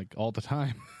all the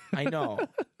time. I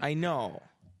know.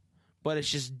 But it's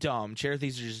just dumb.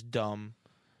 Cheriths are just dumb.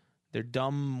 They're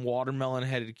dumb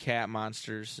watermelon-headed cat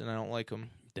monsters, and I don't like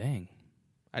them. Dang.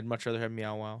 I'd much rather have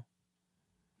Meow Wow.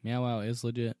 Meow Wow is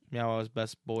legit. Meow Wow is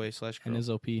best boy/girl. And is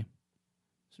OP.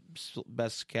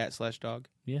 Best cat/dog.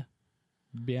 Yeah.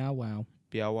 Meow Wow.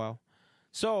 Meow Wow.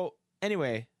 So,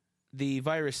 anyway, the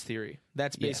virus theory.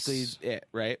 That's basically it,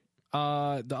 right?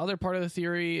 The other part of the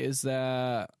theory is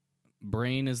that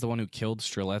Brain is the one who killed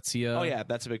Strelitzia. Oh, yeah,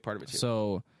 that's a big part of it, too.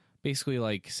 So, basically,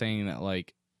 like, saying that,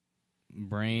 like,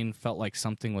 Brain felt like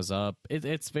something was up.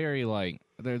 It's very, like,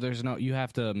 there's no... You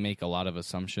have to make a lot of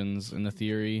assumptions in the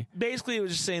theory. Basically, it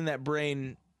was just saying that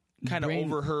Brain kind of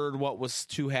overheard what was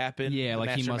to happen. Yeah,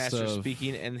 like he must have...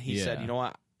 speaking, and he said, you know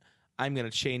what? I'm going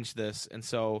to change this. And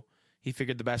so he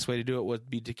figured the best way to do it would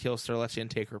be to kill Strelitzia and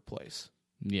take her place.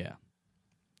 Yeah.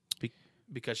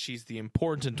 Because she's the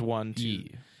important one to...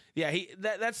 Yeah,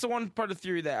 that's the one part of the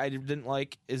theory that I didn't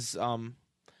like is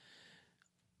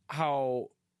how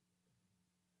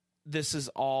this is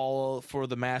all for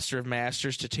the Master of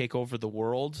Masters to take over the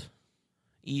world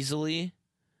easily.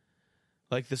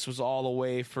 Like, this was all a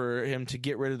way for him to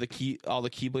get rid of all the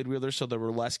Keyblade wielders, so there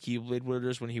were less Keyblade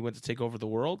wielders when he went to take over the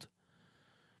world.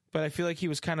 But I feel like he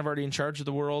was kind of already in charge of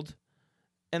the world.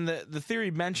 And the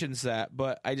theory mentions that,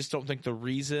 but I just don't think the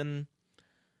reason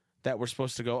that we're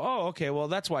supposed to go, oh, okay, well,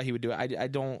 that's why he would do it. I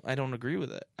don't agree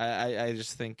with it. I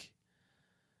just think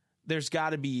there's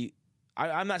got to be...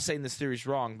 I'm not saying this theory's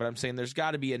wrong, but I'm saying there's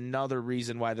got to be another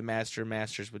reason why the Master of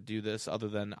Masters would do this other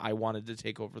than I wanted to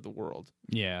take over the world.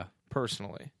 Yeah.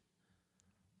 Personally.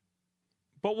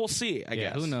 But we'll see, I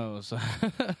guess. Who knows?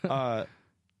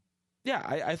 Yeah,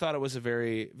 I thought it was a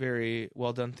very, very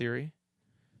well done theory.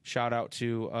 Shout out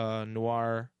to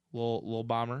Noir Lil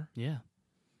Bomber. Yeah.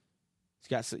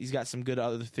 He's got some good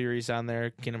other theories on there,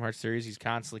 Kingdom Hearts theories. He's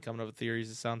constantly coming up with theories,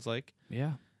 it sounds like.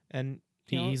 Yeah. And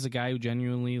he's a guy who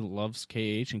genuinely loves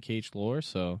KH and KH lore,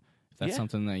 so if that's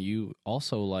something that you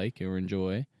also like or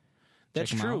enjoy,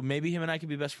 that's true. Out. Maybe him and I could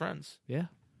be best friends. Yeah.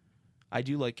 I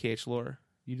do like KH lore.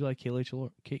 You do like KH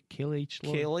lore? KH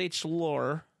lore? KH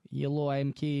lore. Yellow, I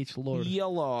am KH lore.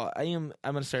 Yellow. I'm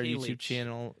going to start a YouTube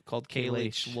channel called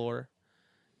KH lore.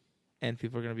 And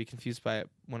people are going to be confused by it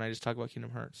when I just talk about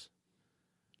Kingdom Hearts.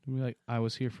 We're like, I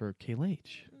was here for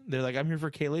KH. They're like, I'm here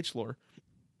for KH lore.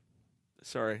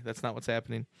 Sorry, that's not what's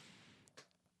happening.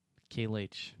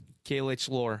 KH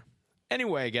lore.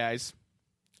 Anyway, guys,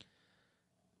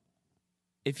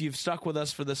 if you've stuck with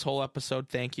us for this whole episode,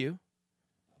 thank you.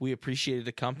 We appreciated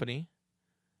the company.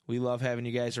 We love having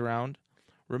you guys around.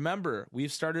 Remember,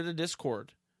 we've started a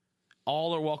Discord.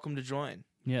 All are welcome to join.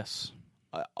 Yes.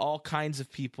 All kinds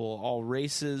of people, all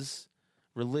races,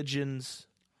 religions.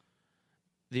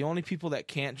 The only people that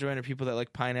can't join are people that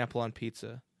like pineapple on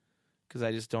pizza. Because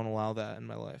I just don't allow that in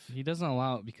my life. He doesn't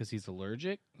allow it because he's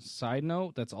allergic. Side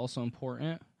note, that's also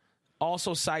important.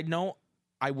 Also, side note,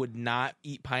 I would not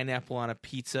eat pineapple on a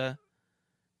pizza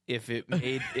if it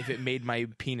made my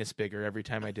penis bigger every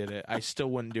time I did it. I still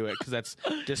wouldn't do it because that's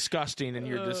disgusting, and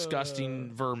you're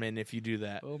disgusting vermin if you do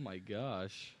that. Oh my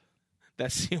gosh.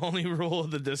 That's the only rule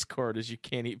of the Discord is you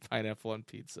can't eat pineapple on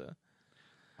pizza.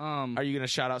 Are you going to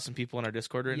shout out some people in our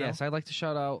Discord right now? Yes, I'd like to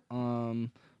shout out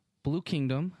Blue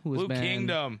Kingdom, who has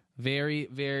been very,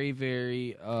 very, very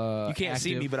you can't active.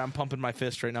 see me, but I'm pumping my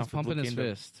fist right now. He's for pumping Blue his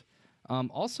Kingdom. fist.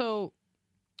 Also,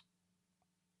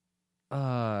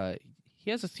 he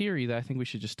has a theory that I think we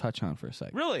should just touch on for a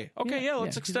second. Really? Okay, yeah,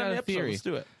 let's extend the episode. Theory. Let's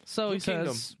do it. So Blue he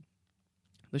says,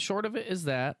 the short of it is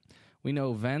that we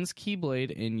know Ven's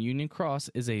Keyblade in Union Cross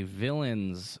is a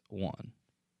villain's one.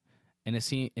 And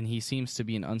he seems to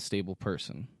be an unstable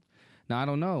person. Now, I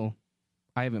don't know.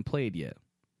 I haven't played yet.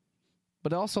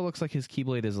 But it also looks like his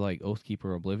Keyblade is like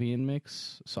Oathkeeper Oblivion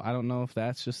mix. So I don't know if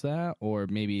that's just that, or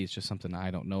maybe it's just something I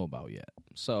don't know about yet.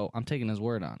 So I'm taking his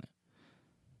word on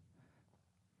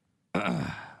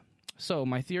it. So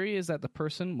my theory is that the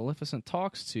person Maleficent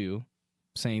talks to,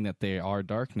 saying that they are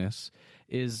darkness,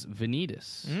 is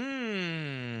Vanitas.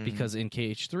 Because in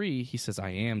KH3, he says, I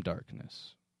am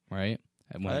darkness. Right?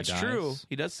 And when that's true.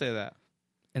 He does say that.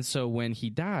 And so when he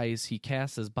dies, he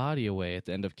casts his body away at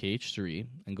the end of KH3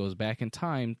 and goes back in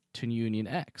time to Union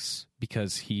X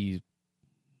because he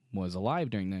was alive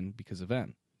during then because of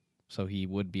N. So he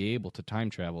would be able to time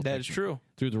travel. That is true.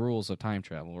 Through the rules of time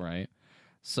travel, right?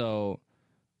 So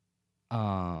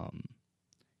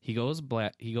he goes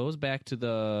back to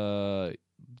the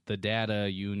the data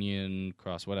union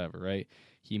cross whatever, right?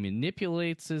 He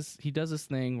he does this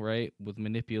thing, right, with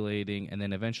manipulating, and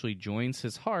then eventually joins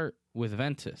his heart with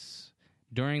Ventus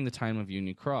during the time of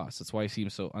Union Cross. That's why he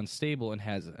seems so unstable and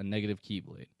has a negative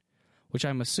Keyblade, which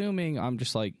I'm assuming, I'm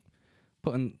just like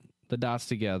putting the dots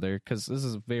together, because this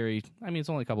is it's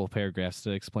only a couple of paragraphs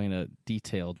to explain a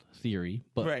detailed theory,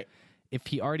 but Right. if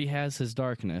he already has his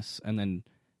darkness, and then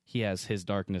he has his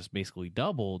darkness basically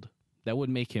doubled, that would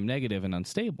make him negative and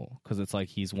unstable, because it's like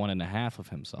he's 1.5 of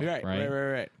himself,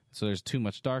 right? So there's too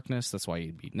much darkness, that's why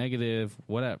he'd be negative,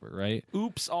 whatever, right?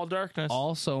 Oops, all darkness.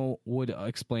 Also would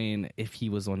explain if he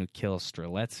was the one who kills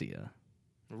Strelitzia.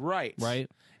 Right.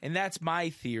 And that's my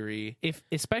theory.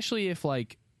 Especially if,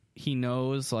 like, he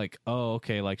knows, like, oh,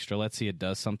 okay, like, Strelitzia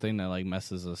does something that, like,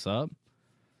 messes us up.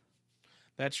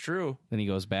 That's true. Then he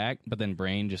goes back, but then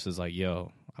Brain just is like,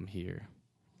 yo, I'm here.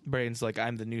 Brain's like,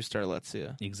 I'm the new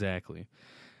Starletsia. Exactly.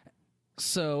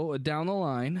 So, down the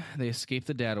line, they escape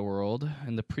the data world,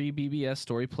 and the pre-BBS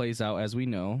story plays out as we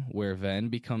know, where Ven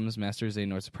becomes Master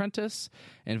Xehanort's apprentice,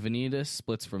 and Vanitas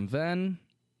splits from Ven,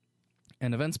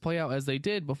 and events play out as they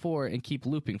did before and keep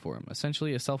looping for him.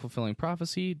 Essentially a self-fulfilling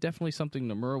prophecy, definitely something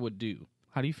Nomura would do.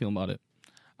 How do you feel about it?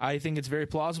 I think it's very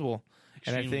plausible.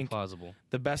 Extremely and I think plausible.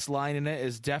 The best line in it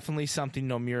is definitely something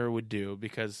Nomura would do,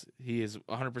 because he is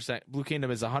 100%. Blue Kingdom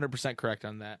is 100% correct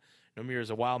on that. Nomura is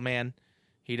a wild man.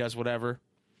 He does whatever.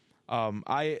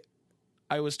 I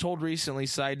was told recently,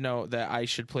 side note, that I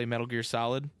should play Metal Gear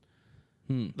Solid.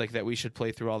 Like that we should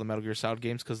play through all the Metal Gear Solid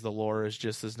games because the lore is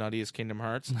just as nutty as Kingdom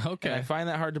Hearts. Okay. And I find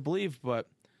that hard to believe, but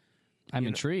I'm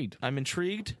intrigued. I'm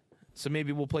intrigued. So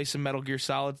maybe we'll play some Metal Gear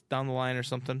Solid down the line or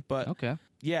something. But okay.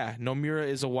 Yeah, Nomura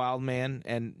is a wild man,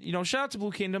 and shout out to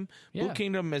Blue Kingdom. Yeah. Blue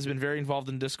Kingdom has been very involved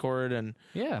in Discord and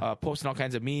posting all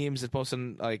kinds of memes and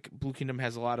posting, like, Blue Kingdom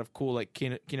has a lot of cool, like,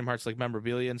 Kingdom Hearts, like,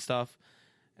 memorabilia and stuff.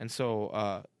 And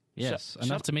so yes,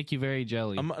 enough to make you very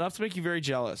jelly. Enough to make you very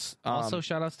jealous. Also,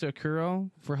 shout outs to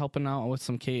Akuro for helping out with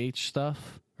some KH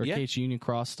stuff or KH Union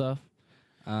Cross stuff.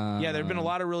 Yeah, there have been a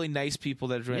lot of really nice people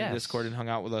that have joined the Discord and hung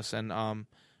out with us, and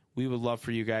we would love for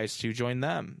you guys to join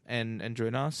them and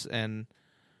join us, and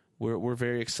we're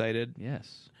very excited.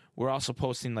 Yes. We're also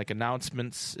posting, like,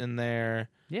 announcements in there.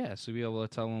 Yeah, so we'll be able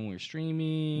to tell when we're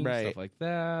streaming, Right. stuff like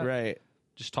that. Right.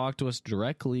 Just talk to us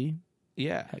directly.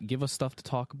 Yeah. Give us stuff to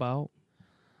talk about.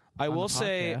 I will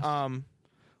say,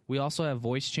 we also have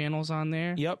voice channels on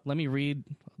there. Yep. Let me read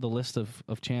the list of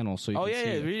channels so you can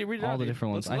see read it all out, the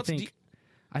different ones. I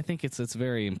think it's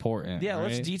very important. Yeah,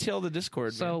 right? let's detail the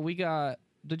Discord. So we got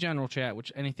the general chat,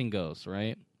 which anything goes,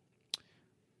 right?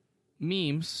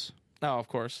 Memes. Oh, of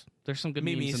course. There's some good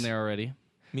memes in there already.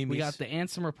 Memes. We got the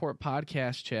Ansem Report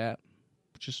podcast chat,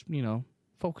 which is,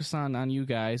 focus on you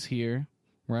guys here,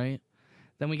 right?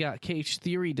 Then we got KH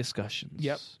Theory discussions.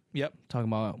 Yep. Talking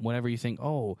about whenever you think,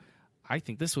 oh, I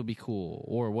think this would be cool,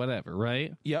 or whatever,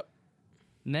 right? Yep.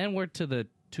 And then we're to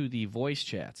the voice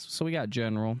chats. So we got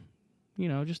general,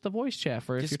 just the voice chat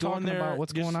for if you're talking about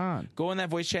what's going on. Go in that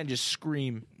voice chat and just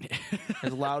scream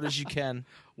as loud as you can.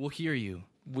 We'll hear you.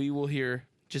 We will hear.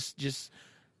 Just.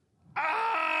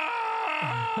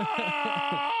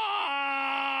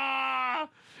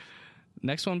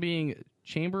 Next one being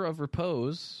Chamber of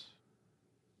Repose.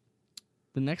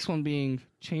 The next one being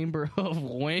Chamber of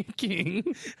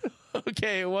Wanking.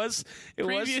 Okay, it was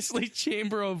previously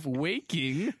Chamber of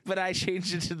Waking, but I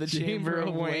changed it to the Chamber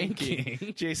of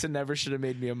Wanking. Jason never should have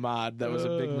made me a mod. That was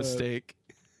a big mistake.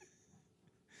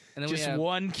 And then just we have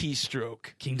one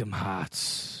keystroke. Kingdom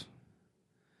Hearts.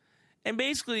 And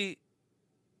basically,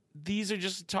 these are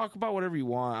just talk about whatever you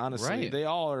want. Honestly, right. They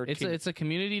all are. It's a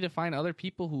community to find other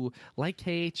people who like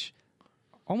KH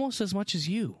almost as much as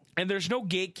you. And there's no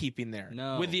gatekeeping there.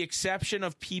 No. With the exception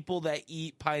of people that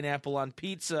eat pineapple on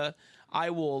pizza, I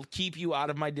will keep you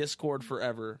out of my Discord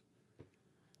forever.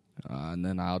 And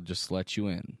then I'll just let you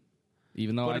in.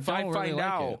 Even though but I if don't I really find like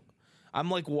out, it. I'm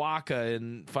like Waka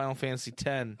in Final Fantasy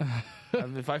X.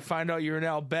 If I find out you're in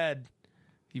Al Bed,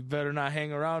 you better not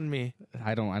hang around me.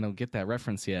 I don't get that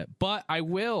reference yet, but I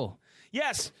will.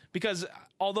 Yes, because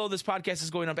although this podcast is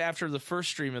going up after the first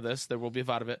stream of this, there will be a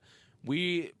VOD of it.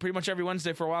 We pretty much every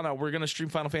Wednesday for a while now, we're going to stream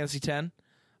Final Fantasy X,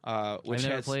 which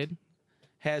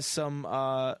has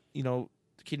some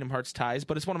Kingdom Hearts ties,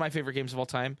 but it's one of my favorite games of all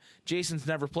time. Jason's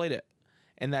never played it,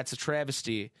 and that's a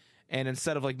travesty. And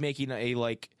instead of like making a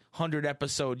 100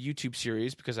 episode YouTube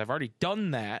series, because I've already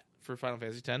done that for Final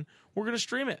Fantasy X, we're going to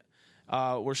stream it.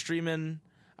 We're streaming.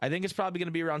 I think it's probably going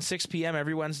to be around 6 p.m.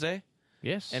 every Wednesday.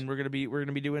 Yes, and we're gonna be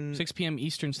doing 6 p.m.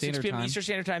 Eastern Standard 6 p.m. Time. Eastern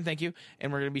Standard Time. Thank you.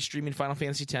 And we're gonna be streaming Final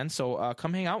Fantasy X. So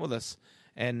come hang out with us.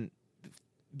 And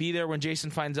be there when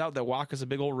Jason finds out that Waka's a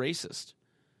big old racist.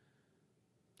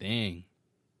 Dang.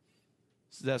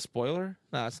 Is that a spoiler?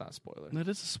 No, that's not a spoiler. That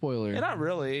is a spoiler. Yeah, not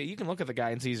really. You can look at the guy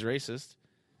and see he's racist.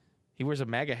 He wears a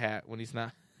MAGA hat when he's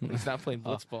not playing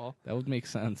blitzball. That would make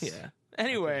sense. Yeah.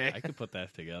 Anyway, I could put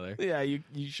that together. yeah, you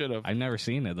should have. I've never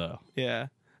seen it though. Yeah,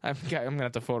 I'm gonna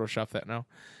have to Photoshop that now.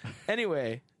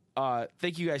 Anyway,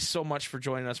 thank you guys so much for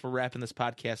joining us. We're wrapping this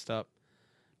podcast up.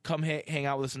 Come hang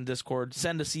out with us in Discord.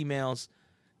 Send us emails.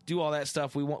 Do all that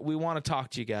stuff. We want to talk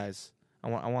to you guys. I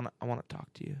want to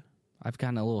talk to you. I've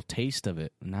gotten a little taste of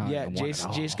it. Now Yeah, I want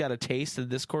Jace got a taste of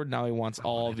Discord. Now he wants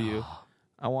all of you.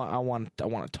 I want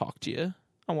to talk to you.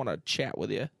 I want to chat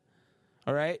with you.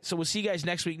 All right. So we'll see you guys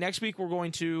next week. Next week we're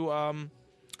going to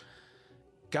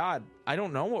God, I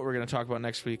don't know what we're going to talk about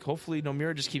next week. Hopefully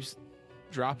Nomura just keeps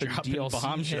dropping DLC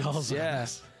bombshells. hits. Yeah.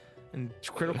 And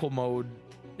critical mode,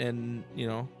 and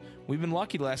we've been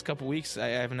lucky the last couple weeks. I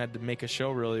haven't had to make a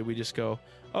show really. We just go,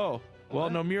 oh, well,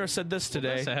 Nomura said this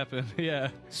today. This happened.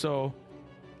 Yeah. So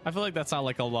I feel like that's not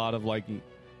like a lot of like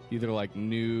either like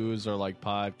news or like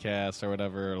podcasts or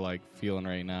whatever like feeling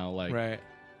right now. Like right.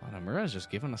 Nomura's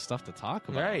just giving us stuff to talk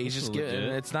about. Right, he's This just is getting.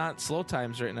 legit. It's not slow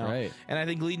times right now. Right. And I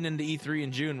think leading into E3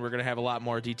 in June, we're gonna have a lot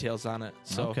more details on it.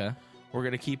 So Okay. we're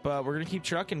gonna keep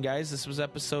trucking, guys. This was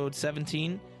episode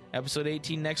 17. Episode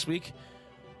 18 next week.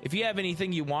 If you have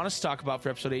anything you want us to talk about for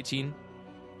episode 18,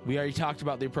 we already talked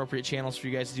about the appropriate channels for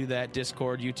you guys to do that: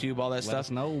 Discord, YouTube, all that stuff. Let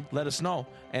us know. Let us know.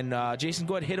 And Jason,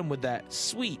 go ahead and hit him with that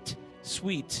sweet.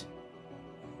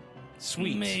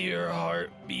 May your heart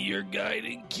be your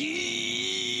guiding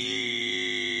key.